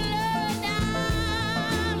real low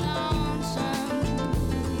down lonesome.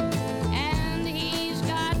 And he's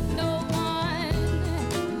got no one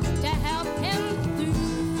to help him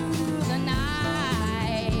through the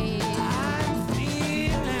night. I'm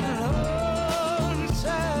feeling lonesome.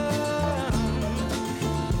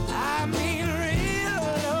 I mean real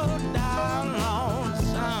low down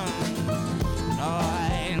lonesome. No, I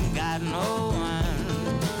ain't got no one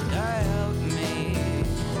to help me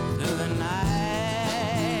through the night.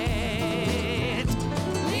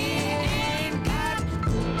 We ain't got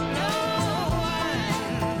no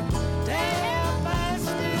one to help us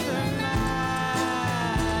through the night.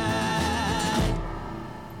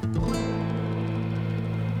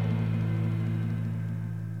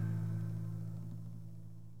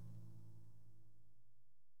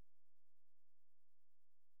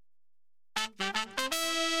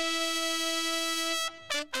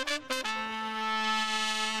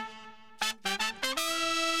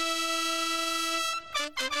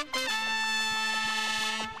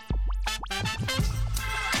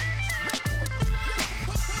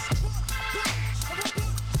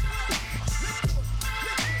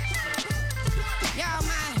 Y'all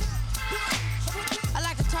mind? I'd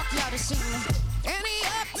like to talk to y'all this evening. Any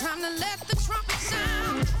up, time to let the trumpet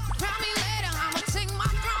sound. Crown me later, I'ma take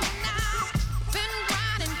my throne now. Been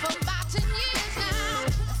grinding for about 10 years now.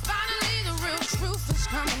 Finally the real truth is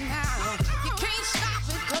coming out. You can't stop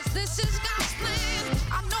it, cause this is God's plan.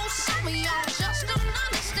 I know some of y'all just don't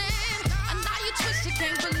understand. And now you twisted,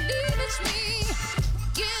 can't believe it's me.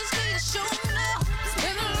 Years later, showing up. It's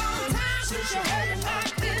been a long time since you heard it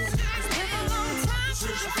like this. It's been a long time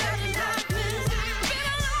since you felt it like this. It's been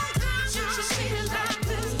a long time since you seen it like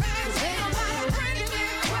this. 'Cause ain't nobody bringing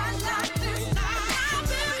it quite like this. I've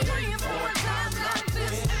been praying for a time like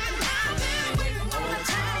this. I've been waiting for a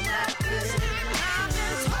time like this. I've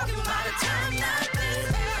been talking about a time like this.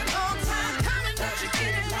 Long time coming, don't you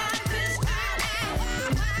get it like this?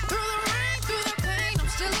 Through the rain, through the pain, I'm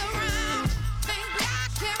still around. Thank God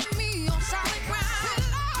kept me on solid ground.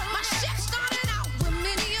 My ship started out with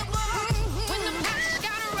many of them. When the passage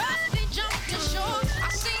got rough, they jumped ashore. I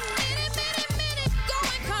seen many, many, many go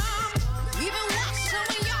and come. Even watch some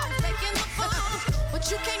of y'all faking the fun. But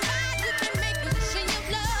you can't buy it, you can make it, it's in your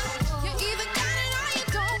blood. You either got it or you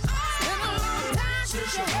don't. It's been a long time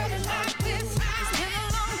since you heard it like this. It's been a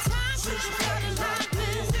long time since you felt it like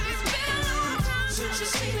this. It's been a long time since you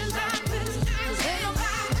seen it like this. 'Cause ain't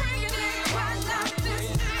nobody bringing it quite like this.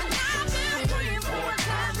 And I've been praying for a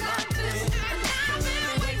time like this. And I've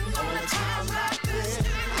been waiting for a time like this.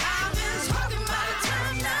 I've been talking about a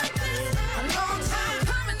time like this. A long time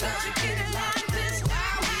coming, don't you get it like this?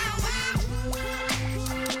 Wow, wow, wow.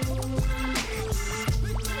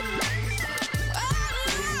 Oh,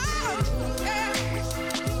 yeah.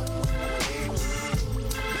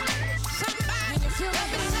 Somebody can feel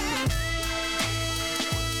up inside.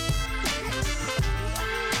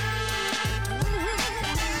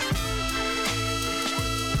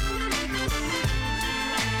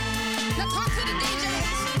 Now talk to the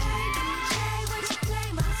DJs.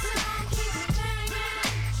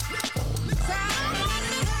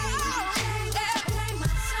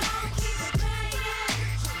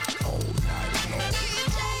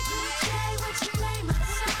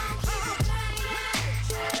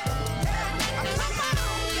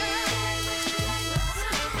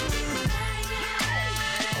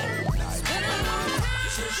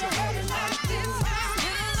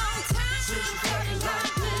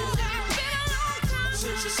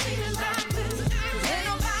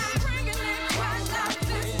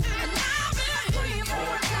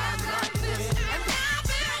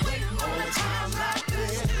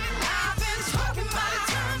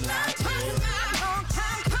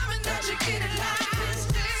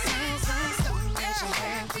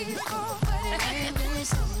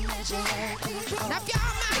 Now if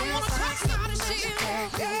y'all mind, I wanna talk about this shit.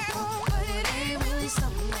 But it ain't really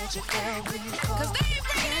something that you felt before. 'Cause they ain't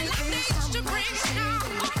bringing it like they used to bring it now.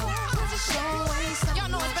 Y'all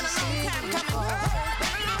know it's been a long time coming.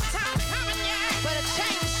 Been a long time coming, yeah. But a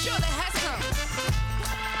change surely has come.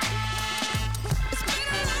 It's been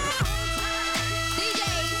a long time. DJ,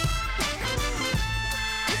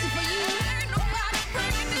 this is for you. Ain't nobody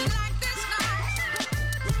bringing it like this now.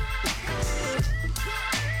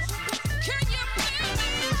 Can you feel me?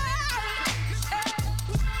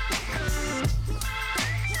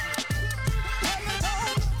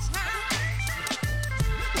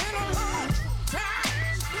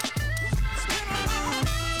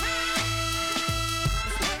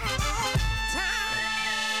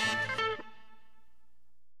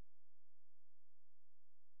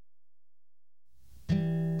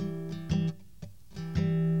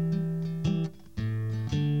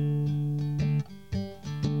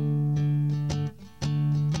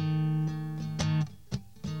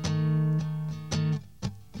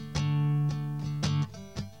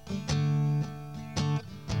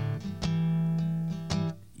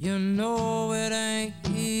 You know it ain't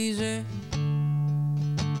easy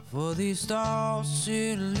for these thoughts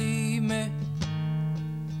to leave me.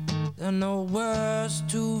 There are no words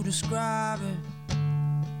to describe it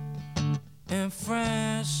in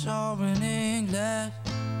French or in English.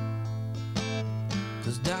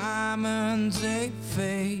 'Cause diamonds they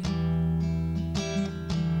fade,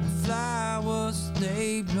 flowers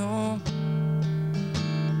they bloom,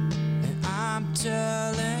 and I'm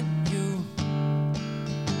telling you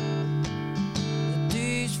that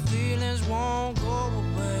these feelings won't go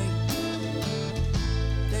away.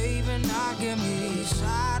 They even knocking me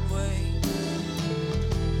sideways,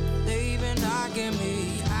 they even knocking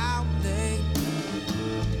me out there.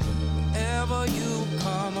 Wherever you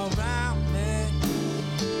come around me,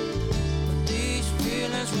 but these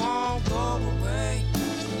feelings won't go away.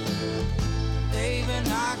 They even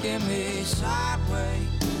knocking me sideways.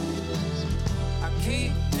 I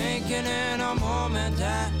keep thinking in a moment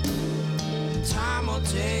that time will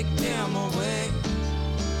take them away,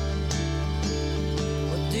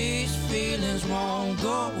 but these feelings won't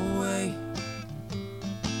go away.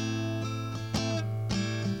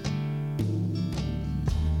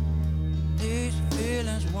 These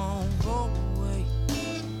feelings won't go away.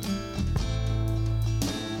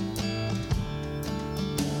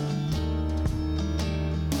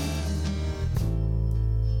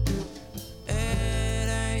 It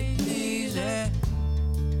ain't easy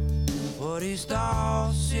for these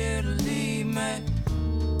thoughts here to leave me.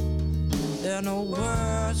 There are no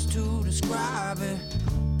words to describe it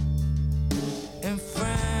in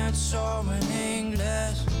French or in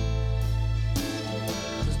English.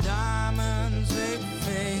 'Cause diamonds they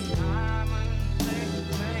fade,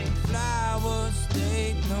 flowers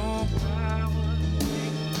they bloom.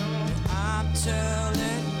 I'm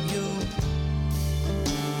telling you,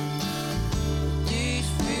 these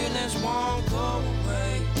feelings won't go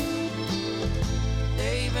away.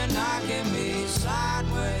 They even knocking me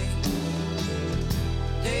sideways,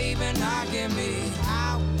 they even knocking me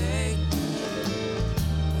out there.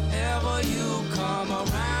 Wherever you come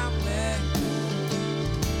around me,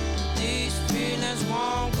 these feelings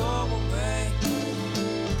won't go away.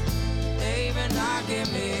 They even knocking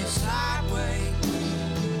me sideways.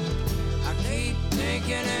 I keep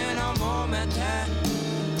thinking in a moment that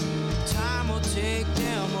time will take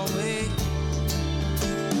them away.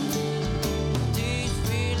 These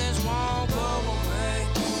feelings won't go away.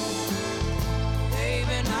 They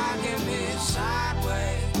even knocking me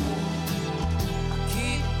sideways. I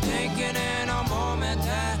keep thinking in a moment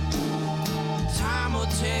that time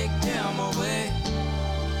will take them away.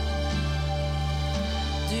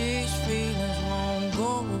 These feelings won't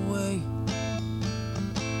go away.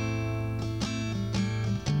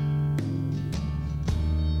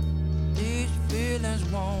 These feelings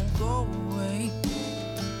won't go away.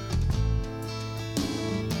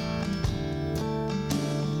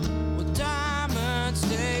 Well, diamonds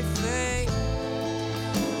they fade,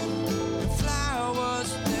 and flowers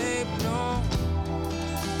they bloom.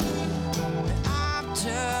 And I'm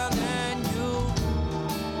telling you,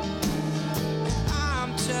 and I'm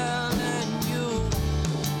telling you,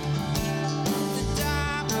 the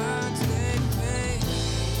diamonds they fade,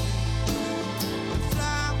 and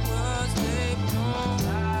flowers they bloom.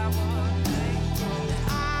 And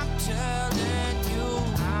I'm telling you,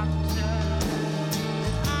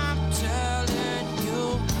 and I'm telling you,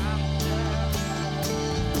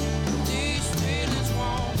 these feelings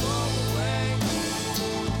won't go away.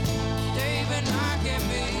 They even knocking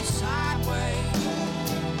me sideways,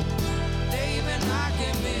 they even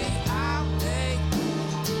knocking me out there.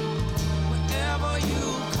 Whenever you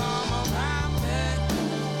come around me,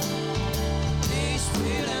 these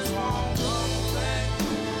feelings won't go away.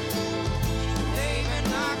 They even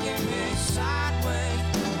knocking me sideways.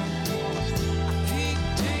 I keep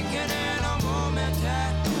thinking in a moment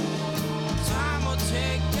that time will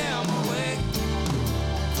take them away,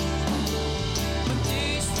 but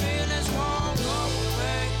these feelings won't go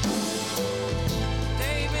away.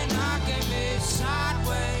 They even knocking me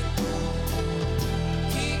sideways.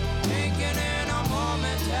 Keep thinking in a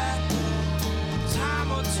moment that time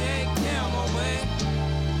will take them away,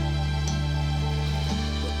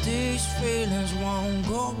 but these feelings won't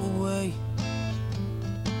go away.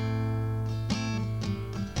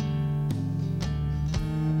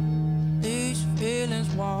 These feelings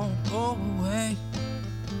won't go away.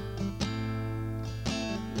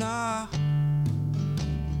 Nah,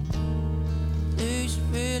 these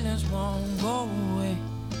feelings won't go away.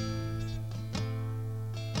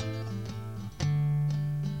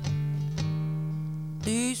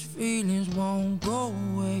 These feelings won't go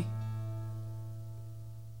away.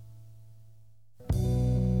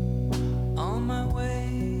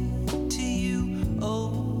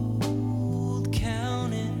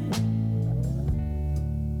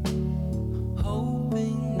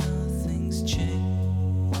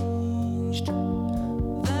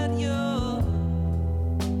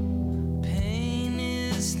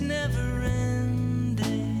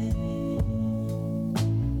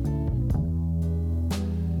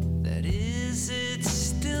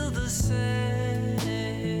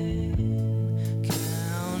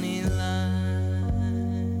 county line.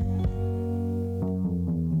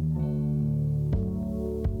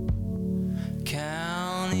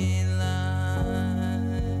 County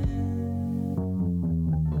line.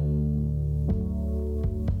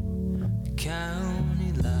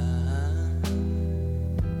 County line.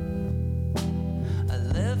 I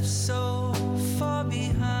left so far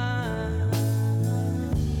behind.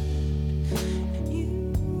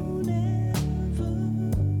 You never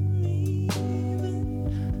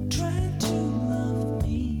even tried to love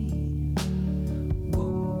me. Whoa,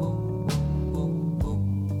 whoa, whoa,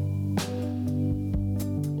 whoa.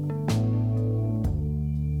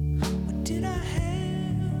 What did I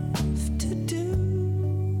have to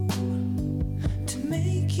do to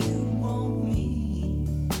make you want me?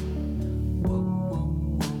 Whoa, whoa,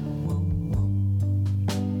 whoa, whoa, whoa.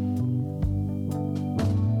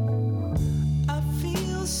 I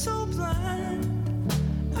feel so blind,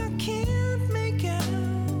 I can't make out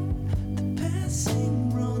the passing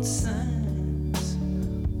road signs.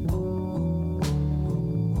 Whoa, whoa,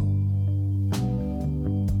 whoa, whoa.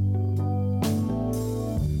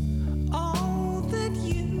 All that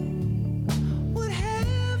you would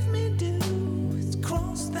have me do is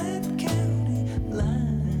cross that county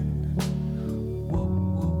line. Whoa,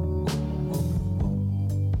 whoa, whoa, whoa.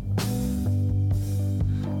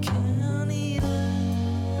 County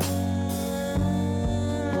line.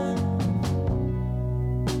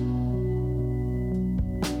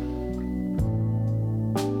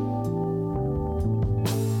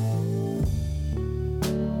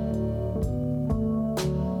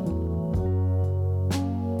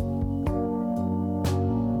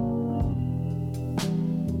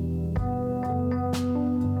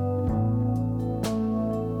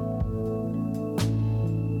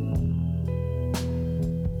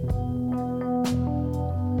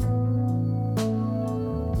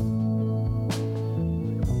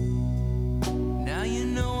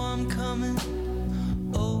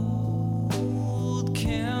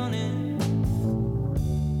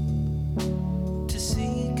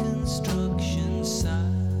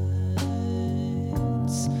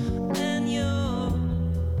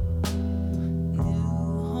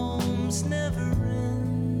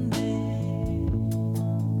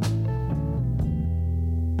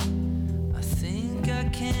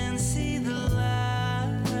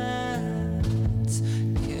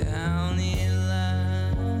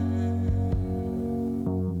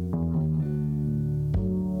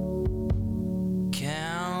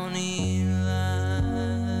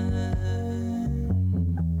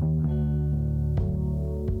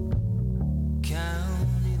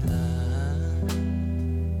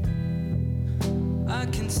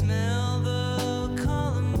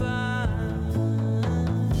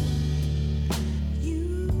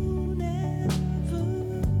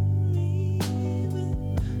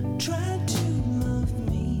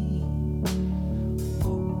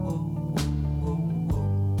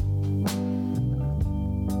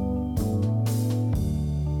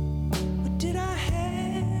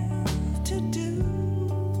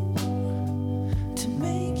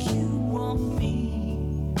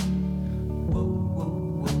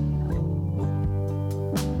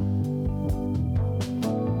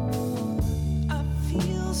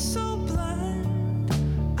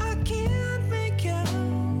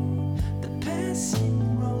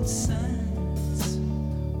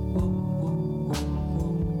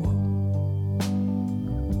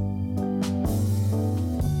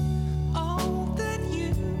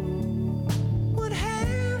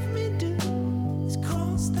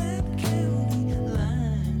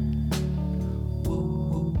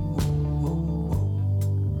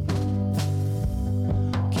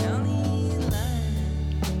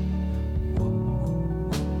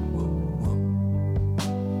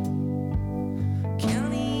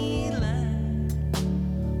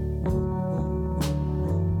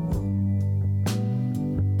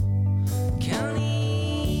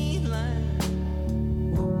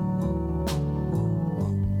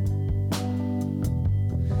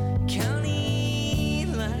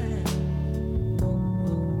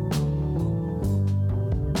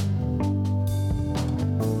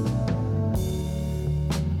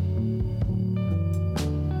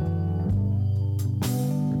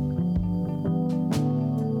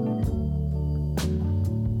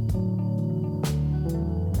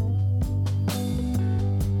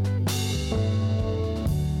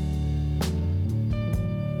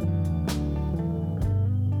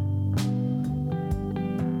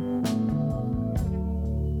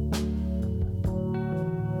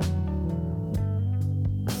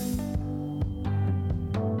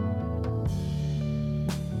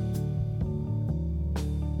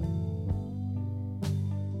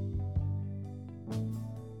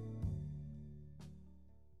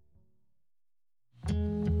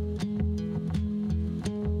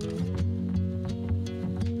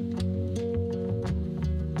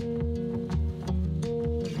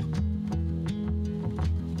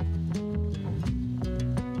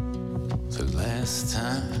 last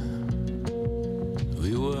time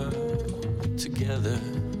we were together.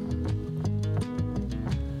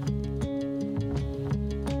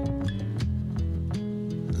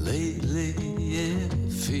 Lately it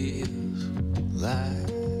feels like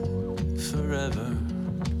forever.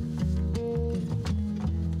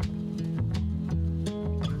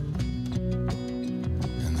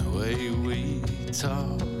 And the way we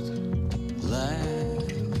talked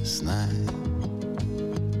last night,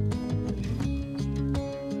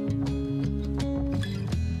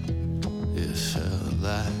 it felt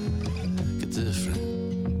like a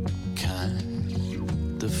different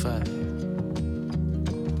kind of fight.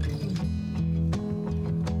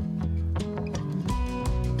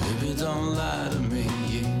 Baby, don't lie to me.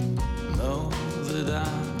 You know that I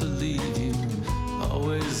believe you.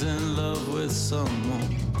 Always in love with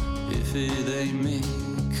someone. If it ain't me,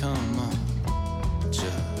 come on.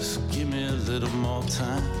 Just give me a little more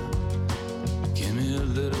time. Give me a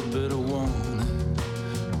little bit of warning.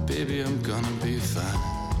 Baby, I'm gonna be fine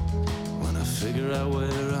when I figure out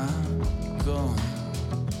where I'm going.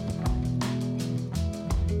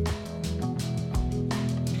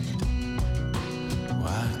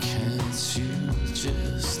 Why can't you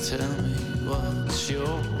just tell me what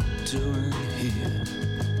you're doing here?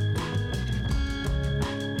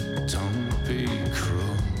 Don't be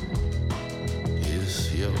cruel if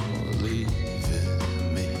you're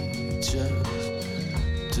leaving me. Just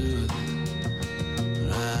do it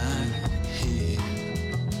right here.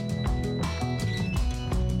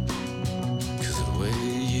 'Cause the way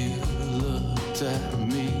you looked at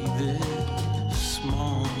me this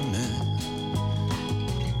morning,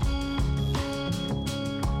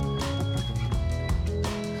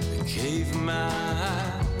 it gave my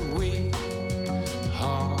weak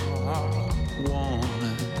heart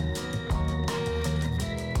warning.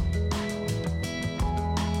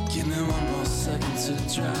 Give me one more second to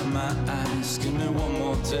dry my eyes. Give me one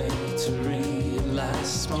more day to realize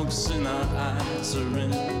smoke's in our eyes or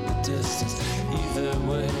in the distance. Either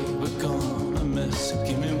way, we're gonna miss it.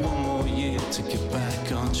 Give me one more year to get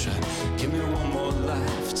back on track. Give me one more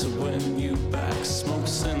life to win you back.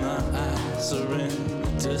 Smoke's in our eyes or in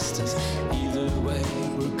the distance. Either way,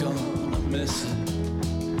 we're gonna miss it.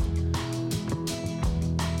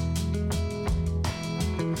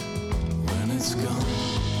 When it's gone.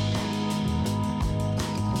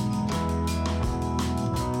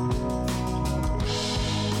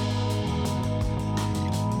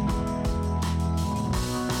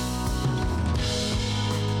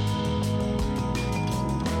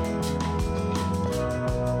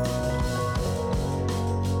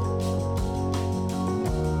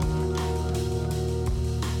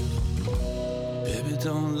 Baby,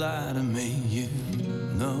 don't lie to me. You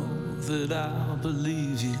know that I'll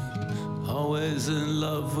believe you. Always in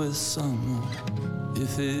love with someone.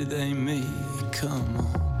 If it ain't me, come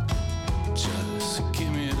on. Just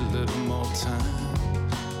give me a little more time.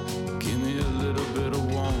 Give me a little bit of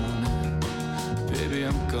warning. Baby,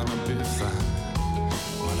 I'm gonna be fine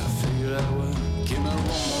when I figure out what. Give me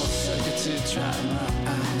one more second to dry my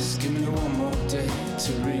eyes. Give me one more day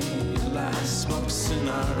to realize smoke's in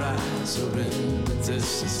our eyes or in the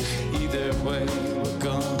distance. Either way, we're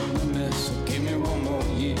gonna miss it. Give me one more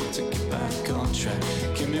year to get back on track.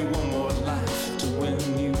 Give me one more life to win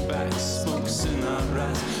you back. Smoke's in our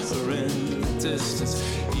eyes or in the distance.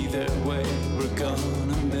 Either way, we're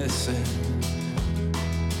gonna miss it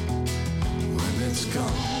when it's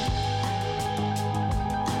gone.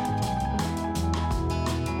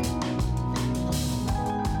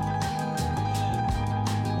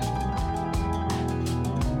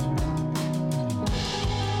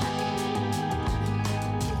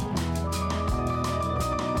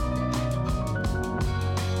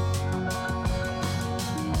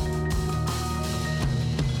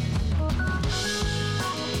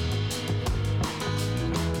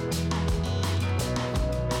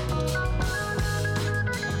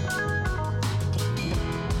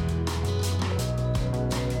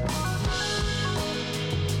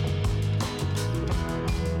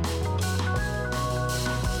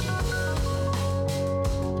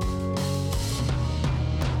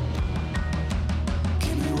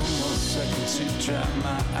 Dry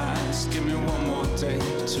my eyes. Give me one more day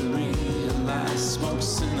to realize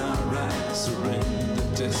smoke's in our eyes or in the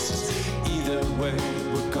distance. Either way,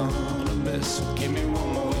 we're gonna miss it. Give me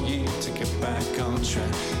one more year to get back on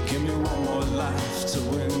track. Give me one more life to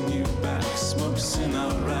win you back. Smoke's in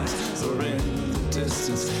our eyes or in the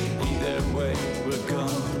distance. Either way, we're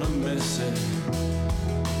gonna miss it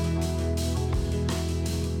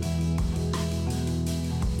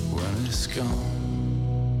when it's gone.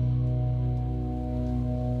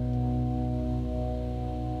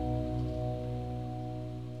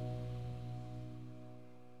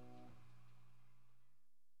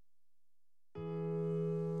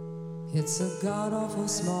 It's a god-awful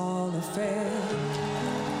small affair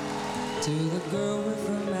to the girl with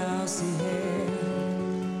the mousy hair,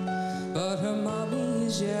 but her mommy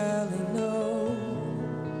is yelling no,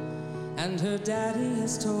 and her daddy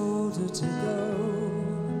has told her to go,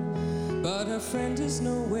 but her friend is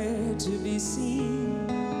nowhere to be seen.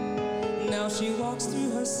 Now she walks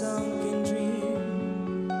through her sunken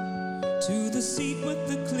dream to the seat with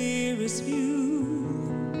the clearest view,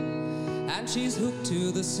 and she's hooked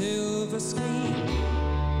to the silver screen.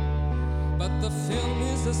 But the film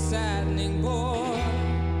is a saddening bore,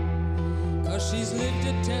 'cause she's lived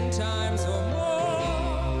it 10 times or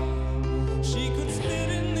more. She could spit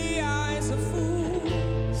in the eyes of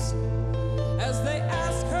fools as they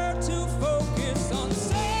ask her to focus on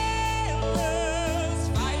sailors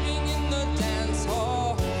fighting in the dance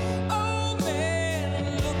hall. Oh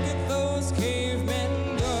man, look at those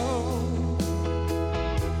cavemen go.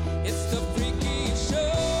 It's the freakiest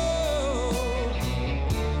show.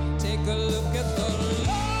 Take a look at the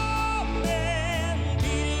lawman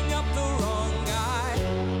beating up the wrong guy.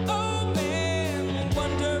 Oh man,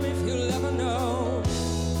 wonder if he'll ever know.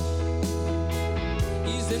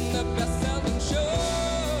 He's in the best-selling show.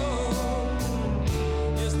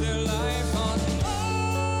 Is there life on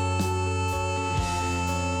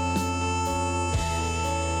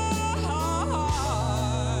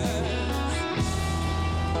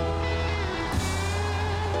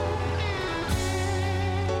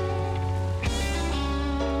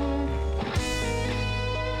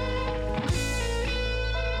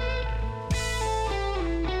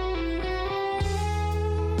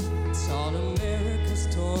It's on America's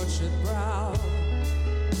tortured brow.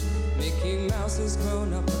 Mickey Mouse has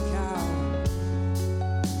grown up a cow.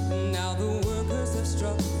 Now the workers have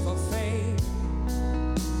struck for fame,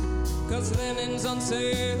 'cause linen's on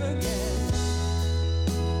sale again.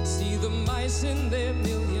 See the mice in their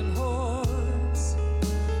million hordes,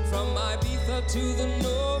 from Ibiza to the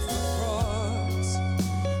Norfolk Broads.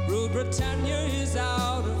 Rule Britannia is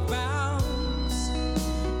out of bounds,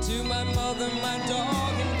 to my mother, my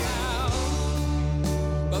dog, and pound.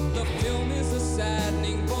 But the film is a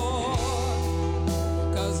saddening bore,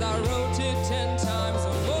 'cause I wrote it 10 times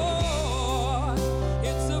or more.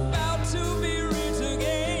 It's about to be written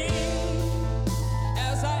again,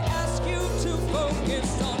 as I ask you to focus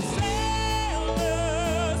on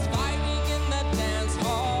sailors fighting in that dance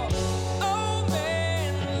hall. Oh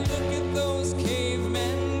man, look at those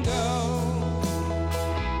cavemen go.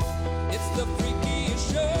 It's the freakiest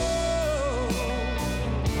show.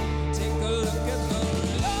 Take a look at the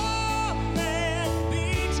lawman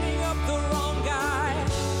beating up the wrong guy.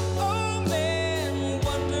 Oh man,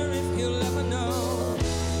 wonder if he'll ever know.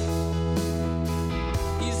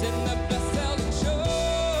 He's in the best-selling show.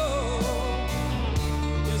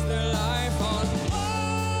 Is there life on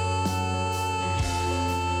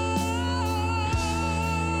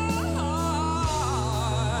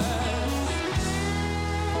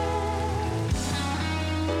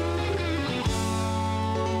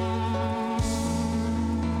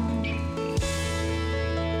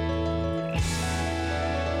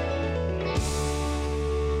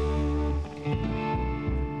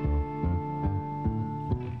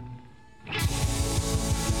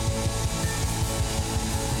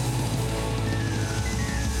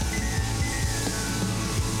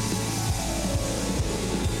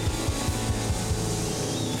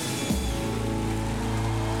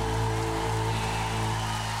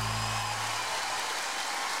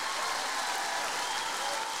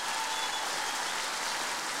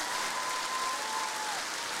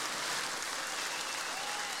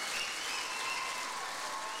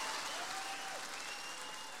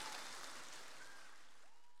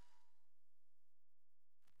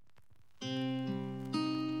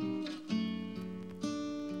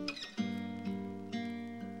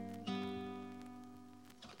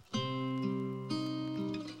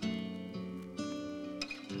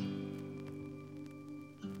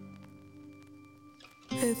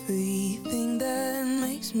Everything that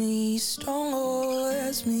makes me strong or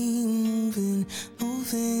has me moving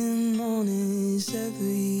on is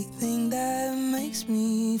everything that makes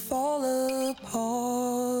me fall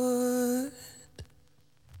apart.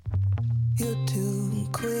 You're too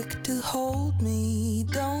quick to hold me,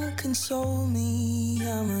 don't console me.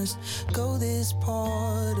 I must go this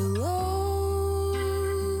part alone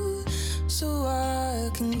so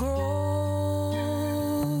I can grow.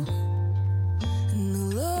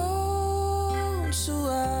 So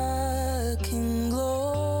I can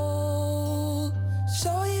glow.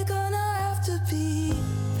 So you're gonna have to be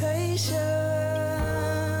patient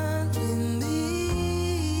with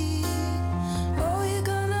me. Oh, you're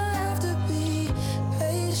gonna have to be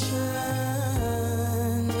patient.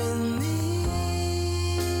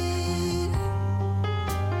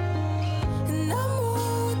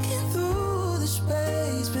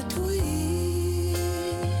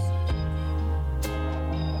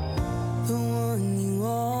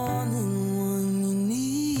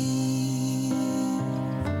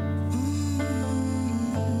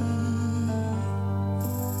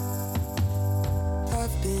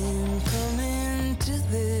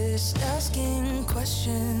 this, asking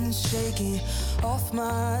questions, shaking off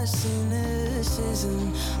my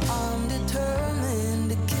cynicism. I'm determined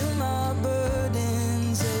to kill my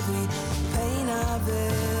burdens, every pain I've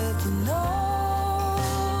ever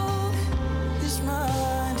known is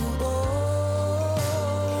mine to own.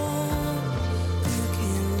 You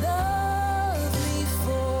can love me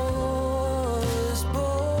for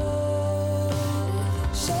both,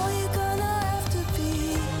 so you're gonna have to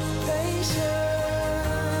be patient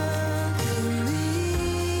with me.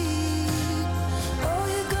 Oh,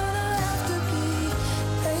 you're gonna have to be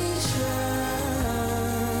patient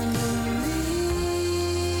with me.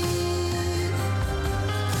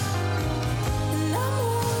 And I'm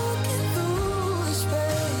walking through the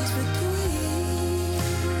space between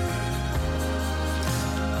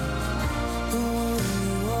the one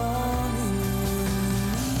you want and the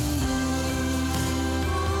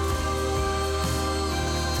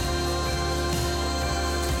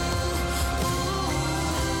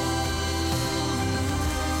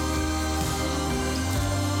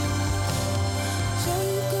so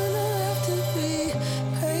you're gonna have to be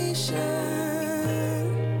patient.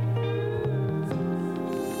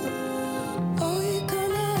 Oh, you're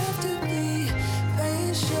gonna have to be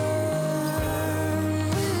patient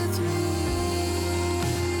with me.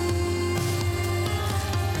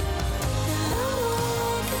 And I'm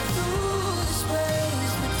walking through the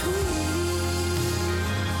space between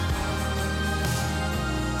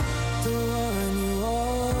the one you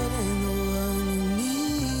want and the one you need.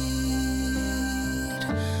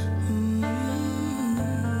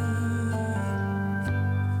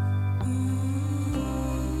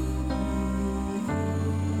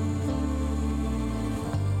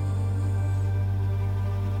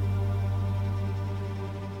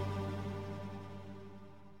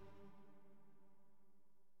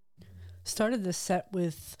 Started this set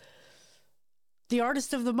with the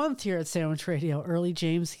artist of the month here at Sandwich Radio, Early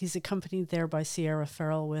James. He's accompanied there by Sierra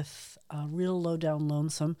Farrell with Real Low Down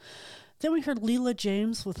Lonesome. Then we heard Leela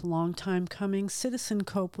James with Long Time Coming, Citizen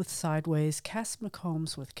Cope with Sideways, Cass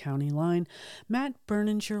McCombs with County Line, Matt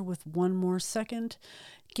Berninger with One More Second,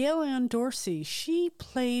 Gail Ann Dorsey. She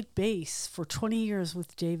played bass for 20 years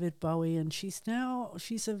with David Bowie, and she's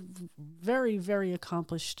a very, very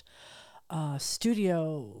accomplished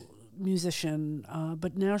studio musician,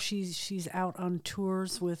 but now she's out on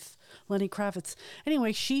tours with Lenny Kravitz.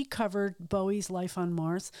 Anyway, she covered Bowie's Life on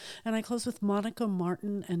Mars, and I close with Monica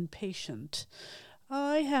Martin and Patient.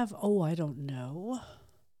 I don't know,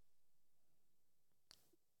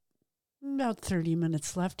 about 30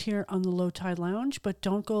 minutes left here on the Low Tide Lounge, but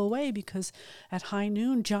don't go away, because at high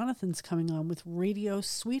noon, Jonathan's coming on with Radio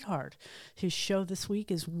Sweetheart. His show this week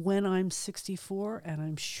is When I'm 64, and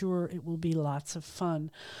I'm sure it will be lots of fun.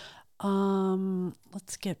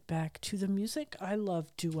 Let's get back to the music. I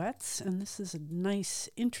love duets, and this is a nice,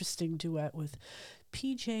 interesting duet with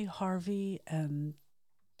PJ Harvey and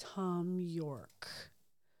Tom York.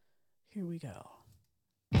 Here we go.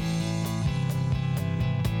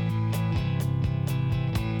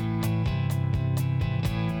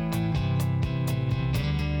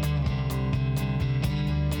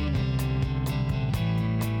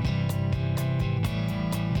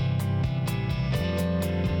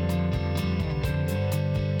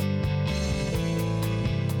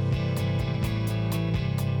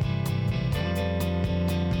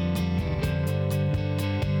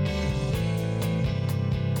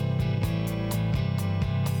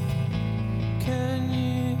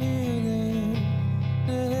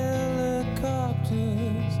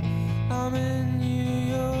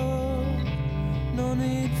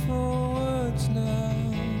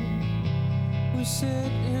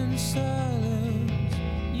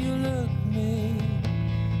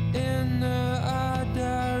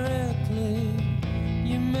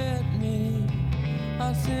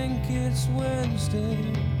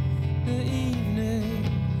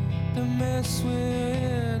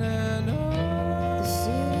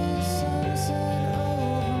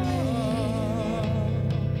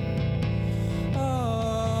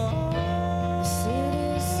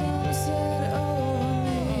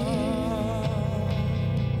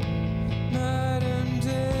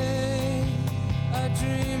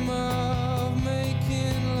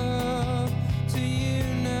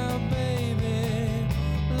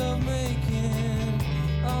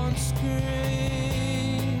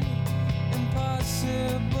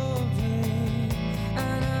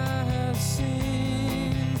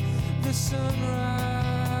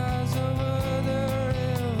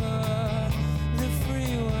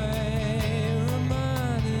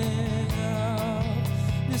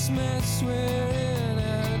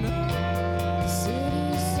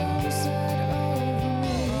 City sunset over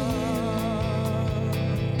me.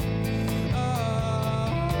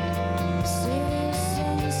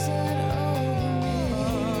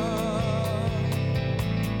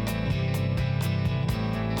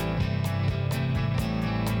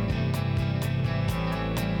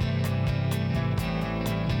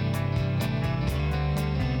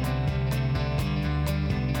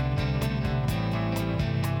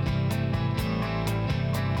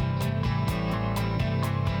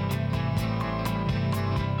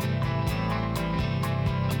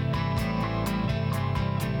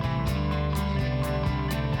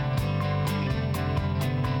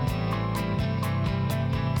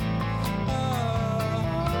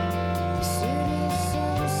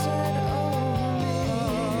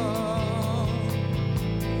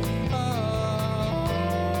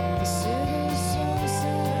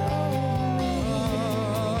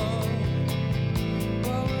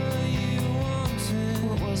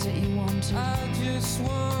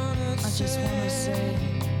 I just wanna say,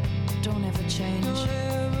 don't ever change.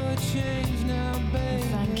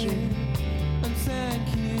 And thank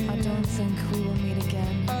you. I don't think we will meet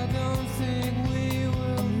again. And we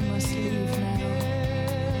must leave now,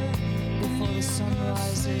 before the sun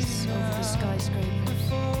rises over the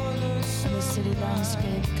skyscrapers and the city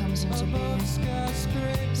landscape comes into being.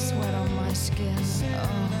 Sweat on my skin. Oh,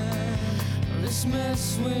 this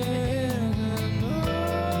mess we're in.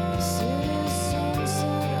 The city's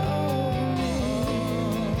sunset over me.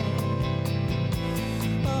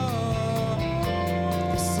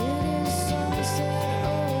 The city's sunset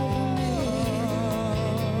over me.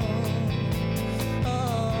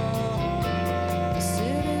 The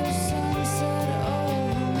city's sunset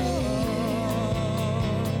over me.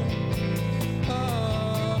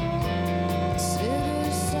 The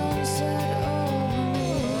city's sunset over me.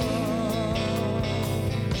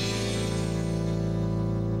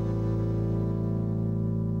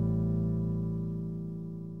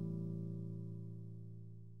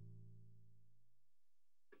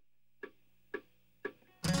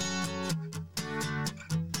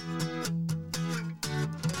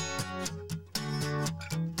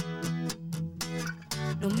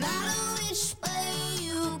 No matter which way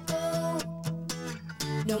you go,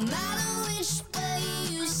 no matter which way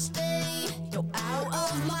you stay, you're out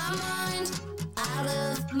of my mind, out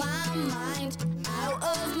of my mind, out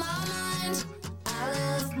of my mind, out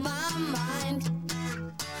of my mind.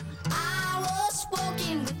 I was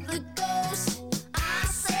walking with the ghost. I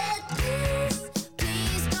said, please,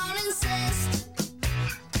 please don't insist.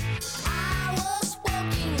 I was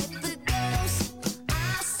walking with the ghost. I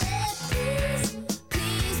said, please,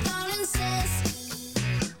 please don't insist.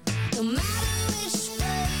 No matter which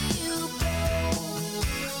way you go,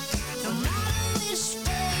 no matter which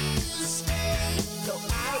way you stay, go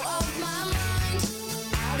out of my mind,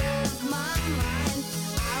 out of my mind,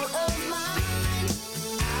 out of my mind,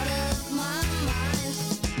 out of my mind.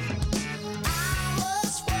 I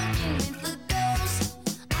was walking with the ghost.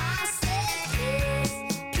 I said, please,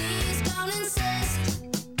 please don't insist.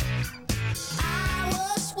 I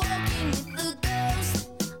was walking with the ghost.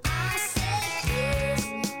 I said, please,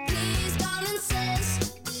 please don't insist.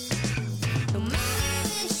 No matter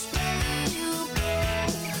which way you go,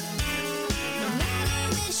 no matter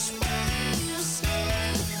which way you stay,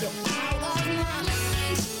 you're out of my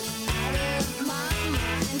mind, out of my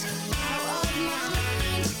mind, out of my mind,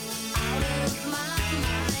 out of my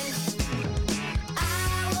mind. I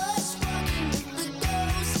was walking with the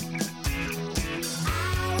ghost. I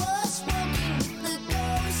was walking with the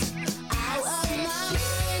ghost. Out of my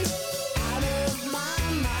mind, out of my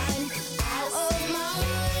mind, out of my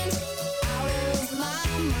mind, out of my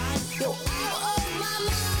mind. You're out of my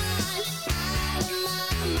mind, out of my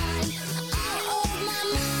mind, out of my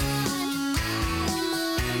mind, out of my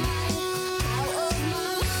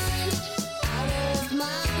mind, out of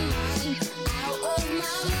my mind, out of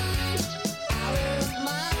my mind, out of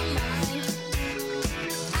my mind.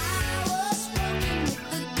 I was walking with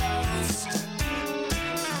the ghost.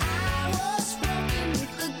 I was walking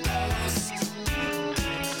with the ghost.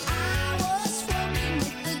 I was walking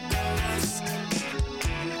with the ghost.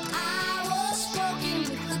 I was walking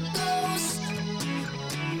with the ghost.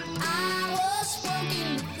 I was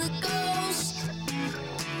walking with the ghost.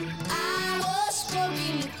 I was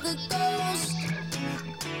walking with the ghost.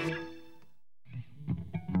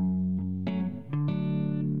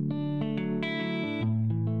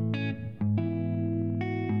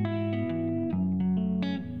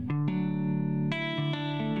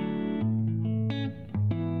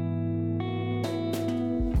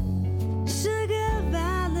 Sugar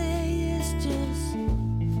Valley is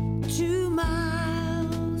just 2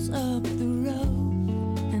 miles up the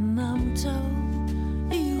road, and I'm told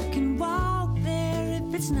you can walk there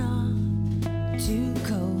if it's not too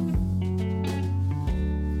cold.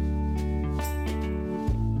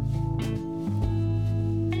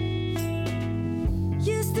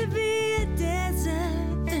 Used to be a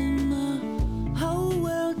desert, then the whole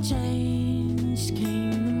world changed.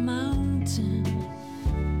 Came the mountain,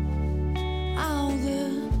 all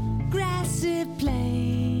the grassy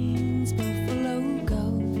plains, buffalo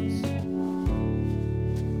goats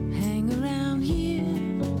hang around here.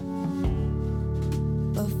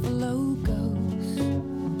 Buffalo goats.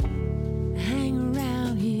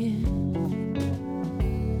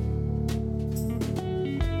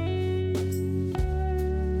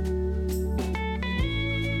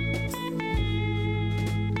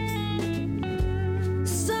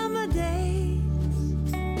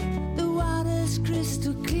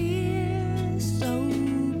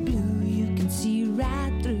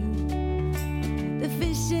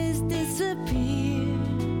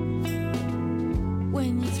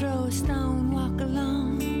 When you throw a stone, walk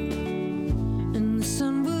along, and the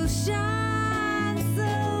sun will shine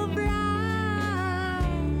so bright.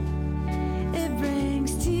 It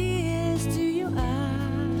brings tears to your eyes.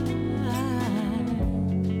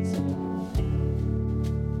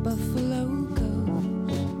 Buffalo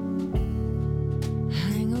ghosts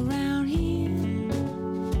hang around here.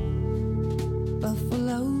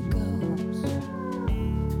 Buffalo ghosts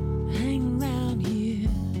hang around here.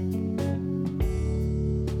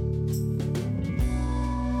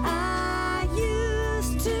 I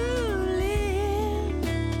used to live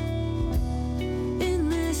in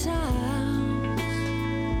this house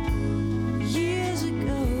years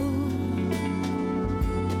ago.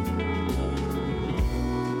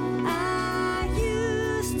 I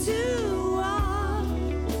used to walk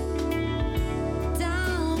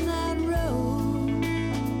down that road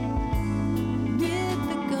with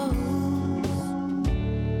the ghosts,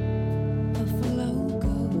 buffalo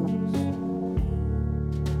ghosts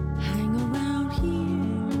hang around here.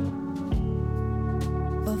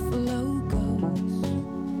 Buffalo ghosts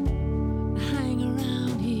hang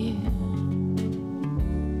around here.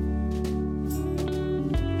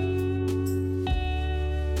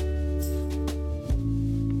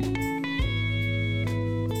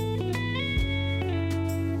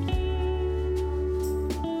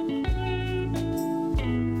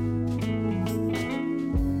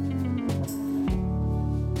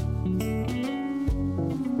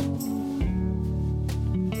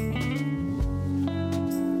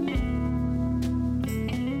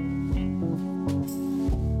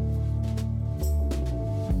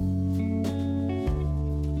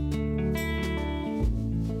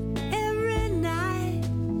 Every night,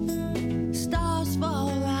 stars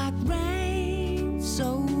fall like rain,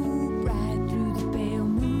 so bright through the pale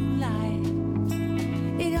moonlight.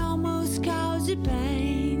 It almost causes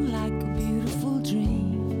pain, like a beautiful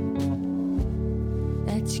dream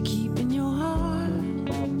that you keep in your heart.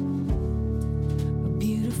 A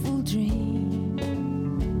beautiful dream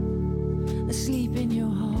asleep in your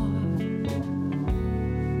heart.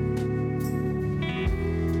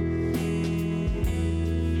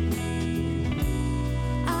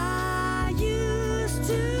 I used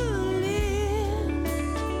to live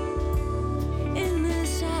in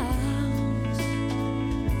this house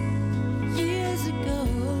years ago.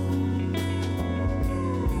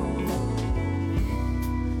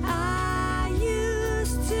 I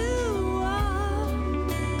used to walk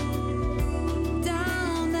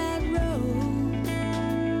down that road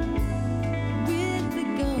with the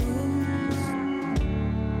ghosts,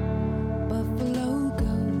 buffalo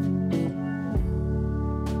ghosts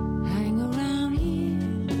hang around here.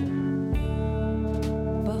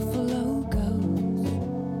 Buffalo ghosts.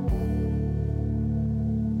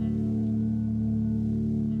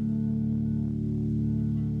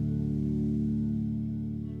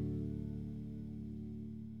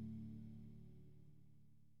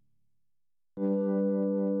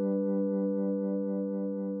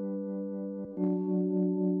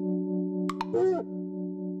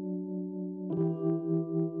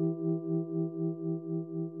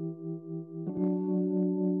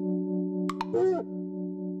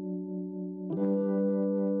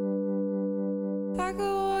 I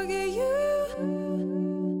could walk at you.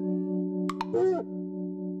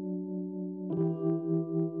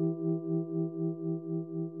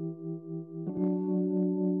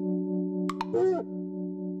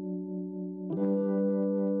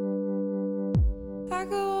 I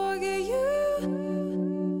could walk at you.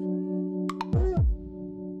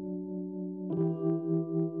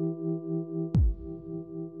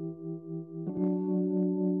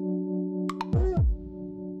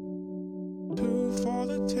 Two for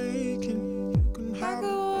the taking. You can I have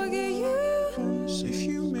could walk at you. once if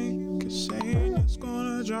you make a saying it's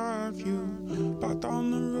gonna drive you back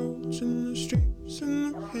down the roads and the streets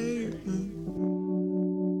and the pavement.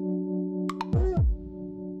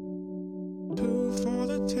 Two for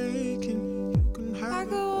the taking. You can I have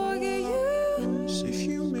could walk at you. once if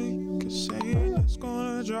you make a saying it's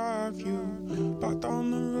gonna drive you back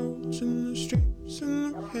down the roads and the streets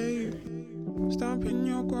and the pavement. Stamping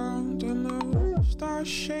your ground on the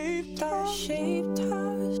star-shaped house.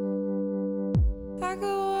 I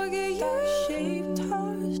could walk at you. Star-shaped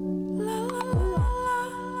house. La la la la.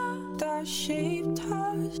 Star-shaped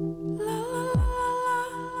house. La la la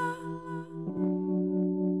la.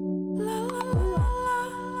 La la la.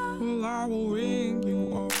 Well, I will ring you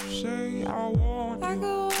up, say I want I you.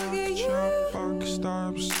 could walk at you. Fuck,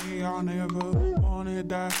 stop, say I never wanted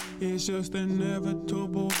that. It's just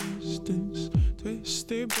inevitable distance.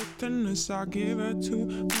 Twisted bitterness, I give her too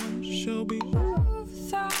much. She'll be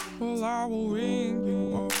well, I will ring you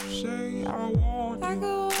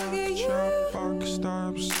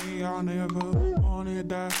stop, say I'll never wanna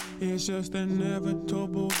die. It's just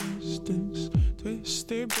inevitable distance.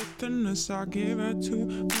 Twisted bitterness, I give it to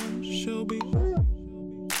one. She'll be two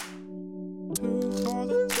for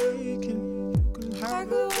the taking. You can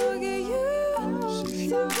have it. See,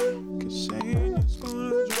 cause saying it's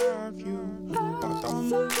gonna drive you out on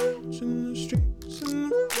the roads and the streets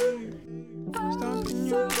and the pavement. Stomping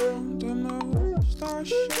your ground on the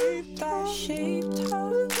star-shaped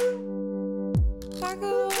heart. I could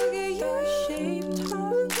look at your shaped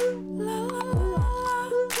heart. La la la la.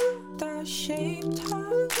 Star-shaped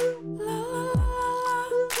heart. La la la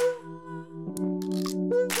la.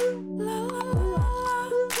 La la la la.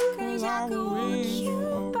 'Cause I could walk you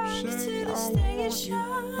back to the station.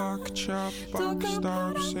 Like a chop, I'll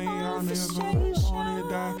stop, say I'll never wanna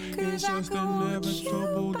die. It's just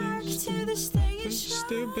inevitable distance.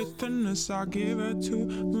 Twisted bitterness, I give her too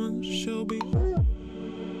much. She'll be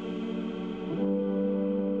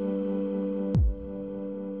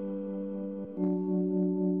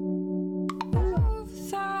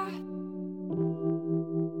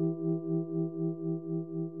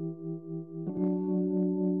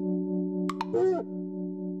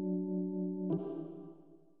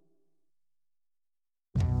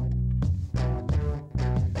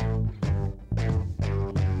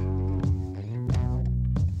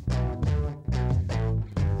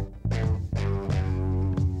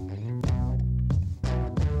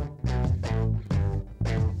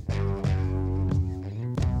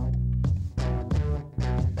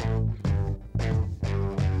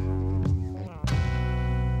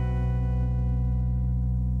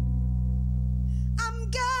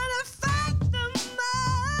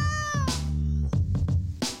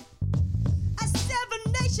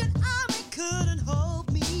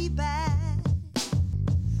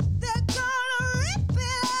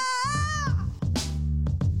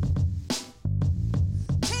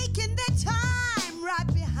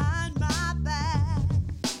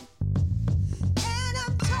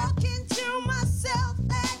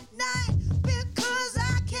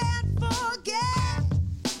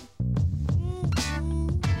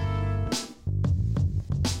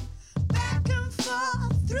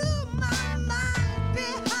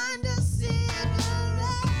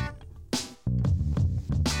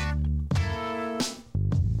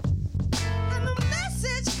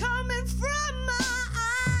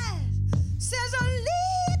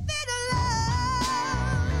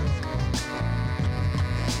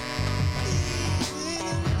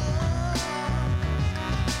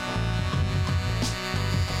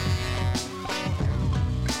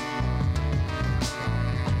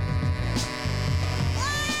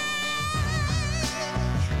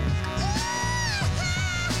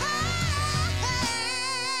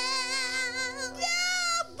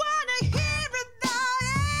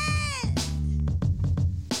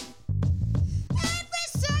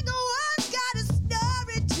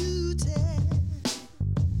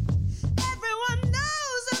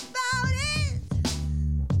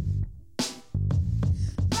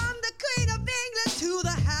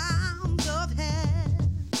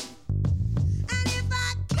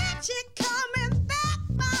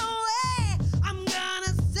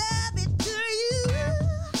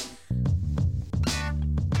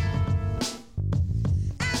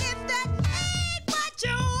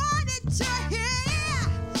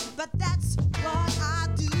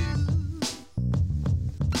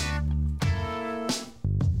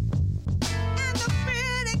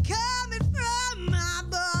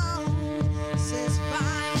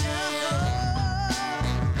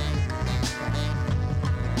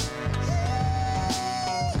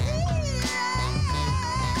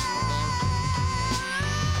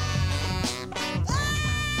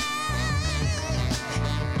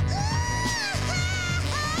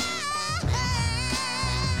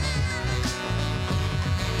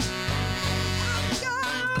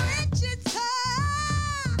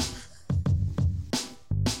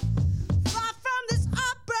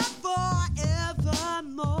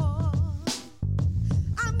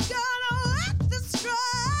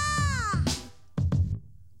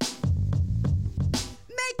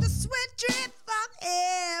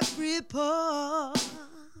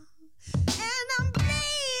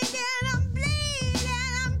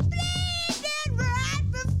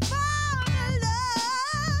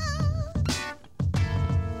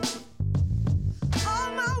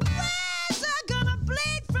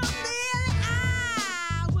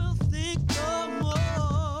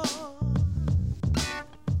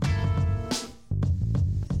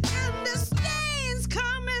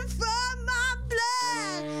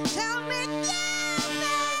Tell me, give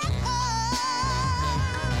me hope.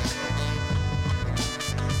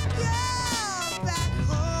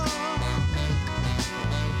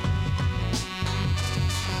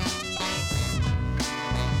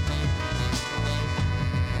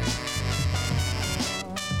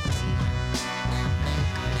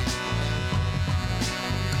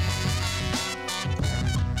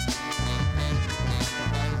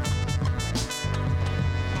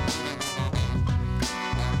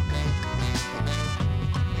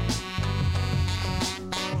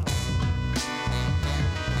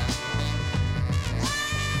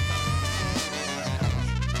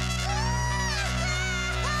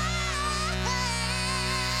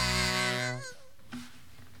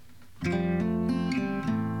 To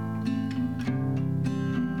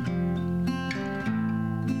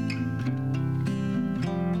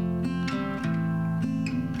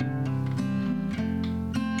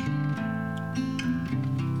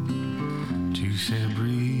set a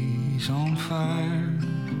breeze on fire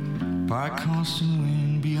by constant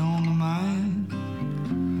wind beyond the mind,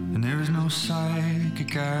 and there is no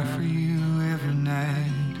psychic eye for you. Every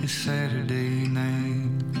night is Saturday night.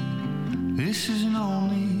 This isn't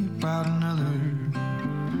only about another,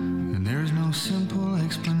 and there is no simple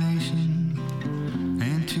explanation.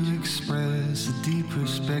 And to express the deep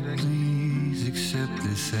respect, please accept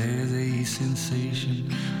this as a sensation.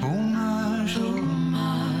 Homage,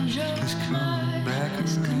 homage, is coming back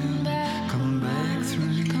around, coming back through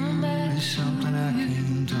you. There's something I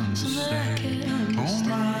can't understand.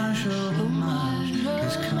 Homage, homage,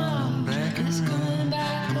 is coming back around,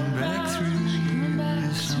 coming back through you.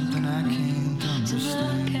 There's something I can't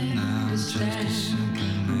understand. I'm just a simple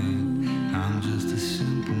man. I'm just a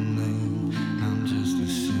simple man. I'm just a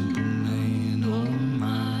simple man.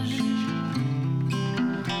 Homage.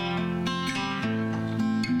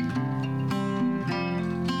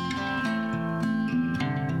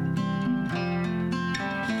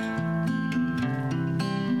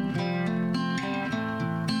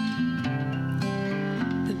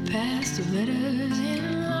 The past of letters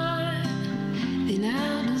in line, they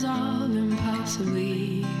now dissolve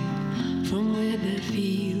impossibly from where that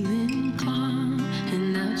feeling come,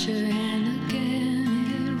 and out your hand again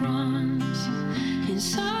it runs in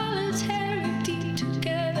solidarity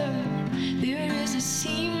together. There is a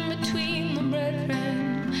seam between the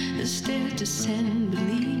brethren, the stairs descend but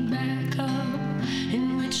lead back up.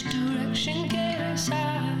 In which direction get us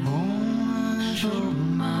out? Homage,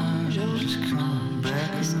 homage, is coming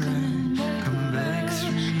back around, coming back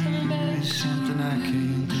through you. There's something I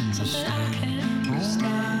can't understand.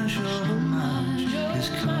 Homage, homage, is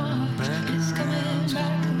coming back around,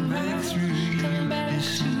 coming back through you. There's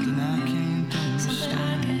something I can't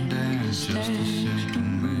understand. I'm just a simple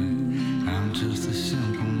man. I'm just a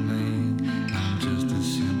simple man. I'm just a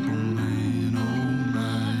simple man. Homage.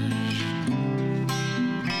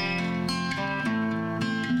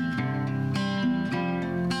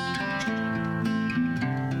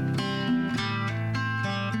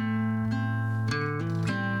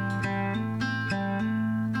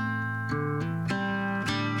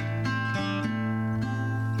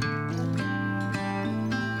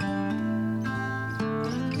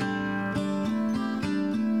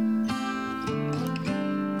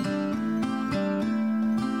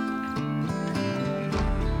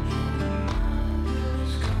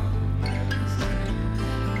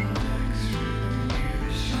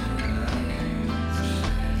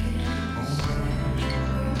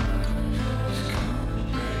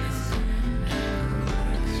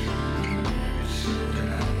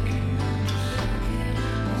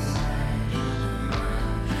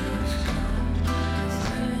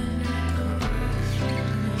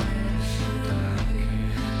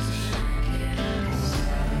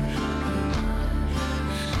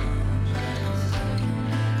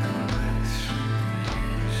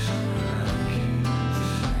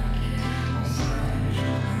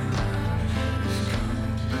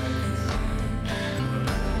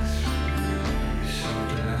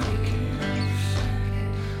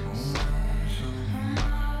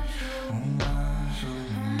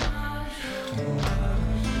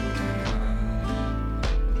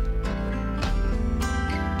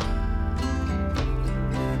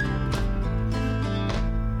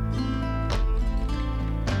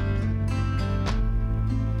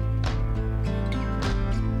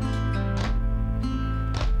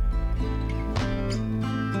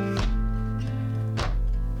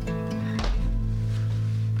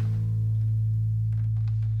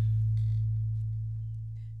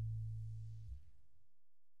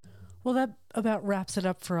 Well, that about wraps it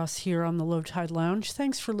up for us here on the Low Tide Lounge.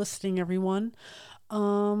 Thanks for listening, everyone.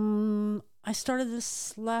 I started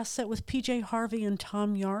this last set with PJ Harvey and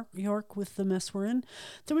Tom York with The Mess We're In.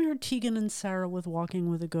 Then we heard Tegan and Sarah with Walking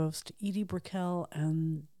with a Ghost, Edie Brickell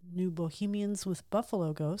and New Bohemians with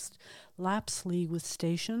Buffalo Ghost, Lapsley with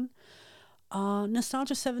Station,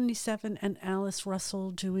 Nostalgia 77 and Alice Russell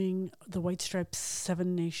doing the White Stripes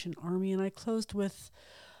Seven Nation Army. And I closed with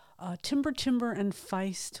Timber Timber and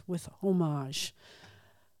Feist with Homage.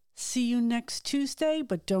 See you next Tuesday,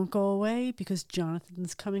 but don't go away because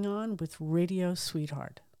Jonathan's coming on with Radio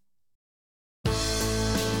Sweetheart.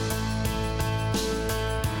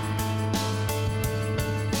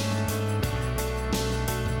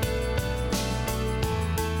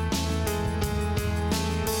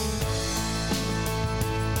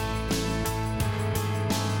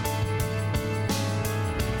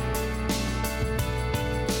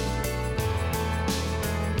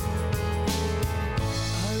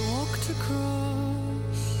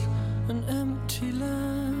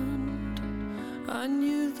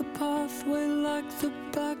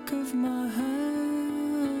 the back of my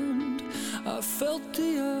hand. I felt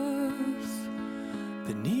the earth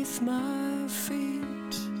beneath my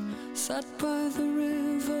feet. Sat by the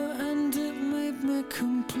river and it made me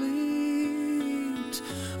complete.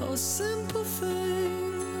 Oh, simple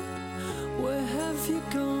thing, where have you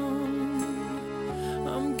gone?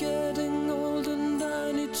 I'm getting old and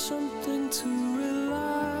I need something to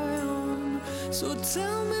rely on. So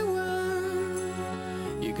tell me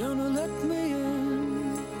when you're gonna let me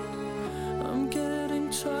in. I'm getting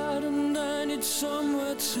tired and I need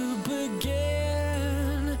somewhere to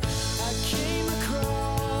begin. I came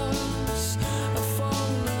across a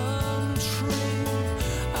fallen tree.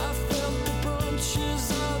 I felt the branches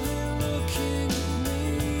of it looking at me.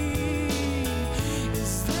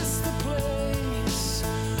 Is this the place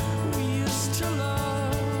we used to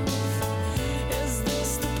love? Is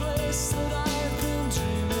this the place that I've been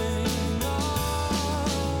dreaming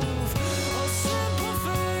of? Oh, simple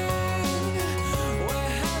thing,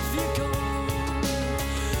 where have you gone?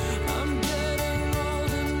 I'm getting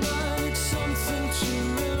old and I need something to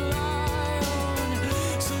rely on.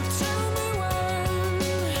 So tell me when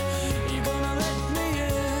you're gonna let me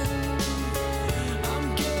in. I'm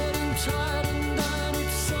getting tired and I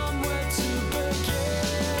need somewhere to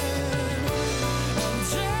begin. And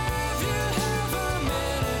if you have a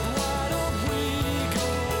minute, why don't we go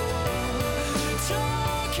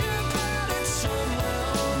talk about it somewhere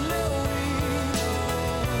only we know.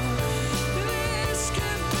 This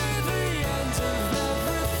could be the end of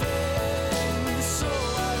everything. So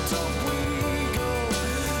why don't we go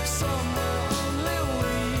somewhere only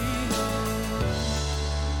we know?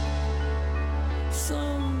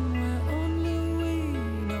 Somewhere only we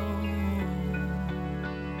know.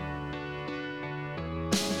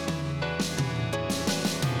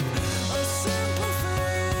 A simple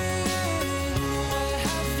thing, where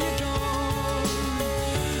have you gone?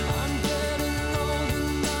 I'm getting old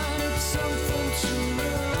and I need something to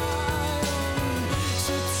rely on.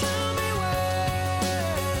 So tell me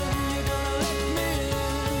when you're gonna let me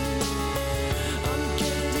in. I'm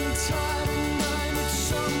getting tired and I need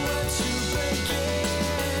somewhere to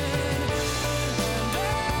begin. And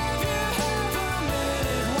if you have a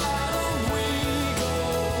minute, why don't we go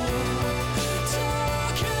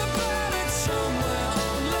talk about it somewhere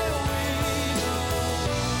only we know.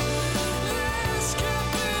 This could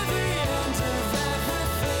be the end of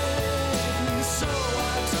everything. So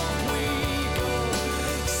why don't we go?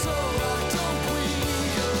 So why don't we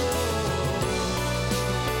go?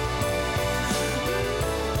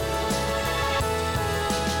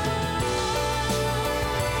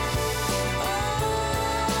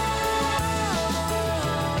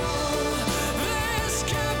 This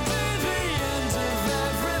could be the end of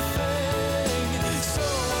everything. So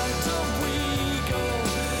why don't we go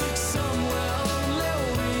somewhere only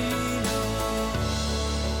we know?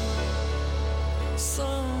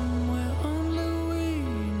 Somewhere only we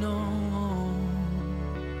know.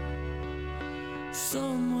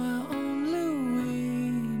 Somewhere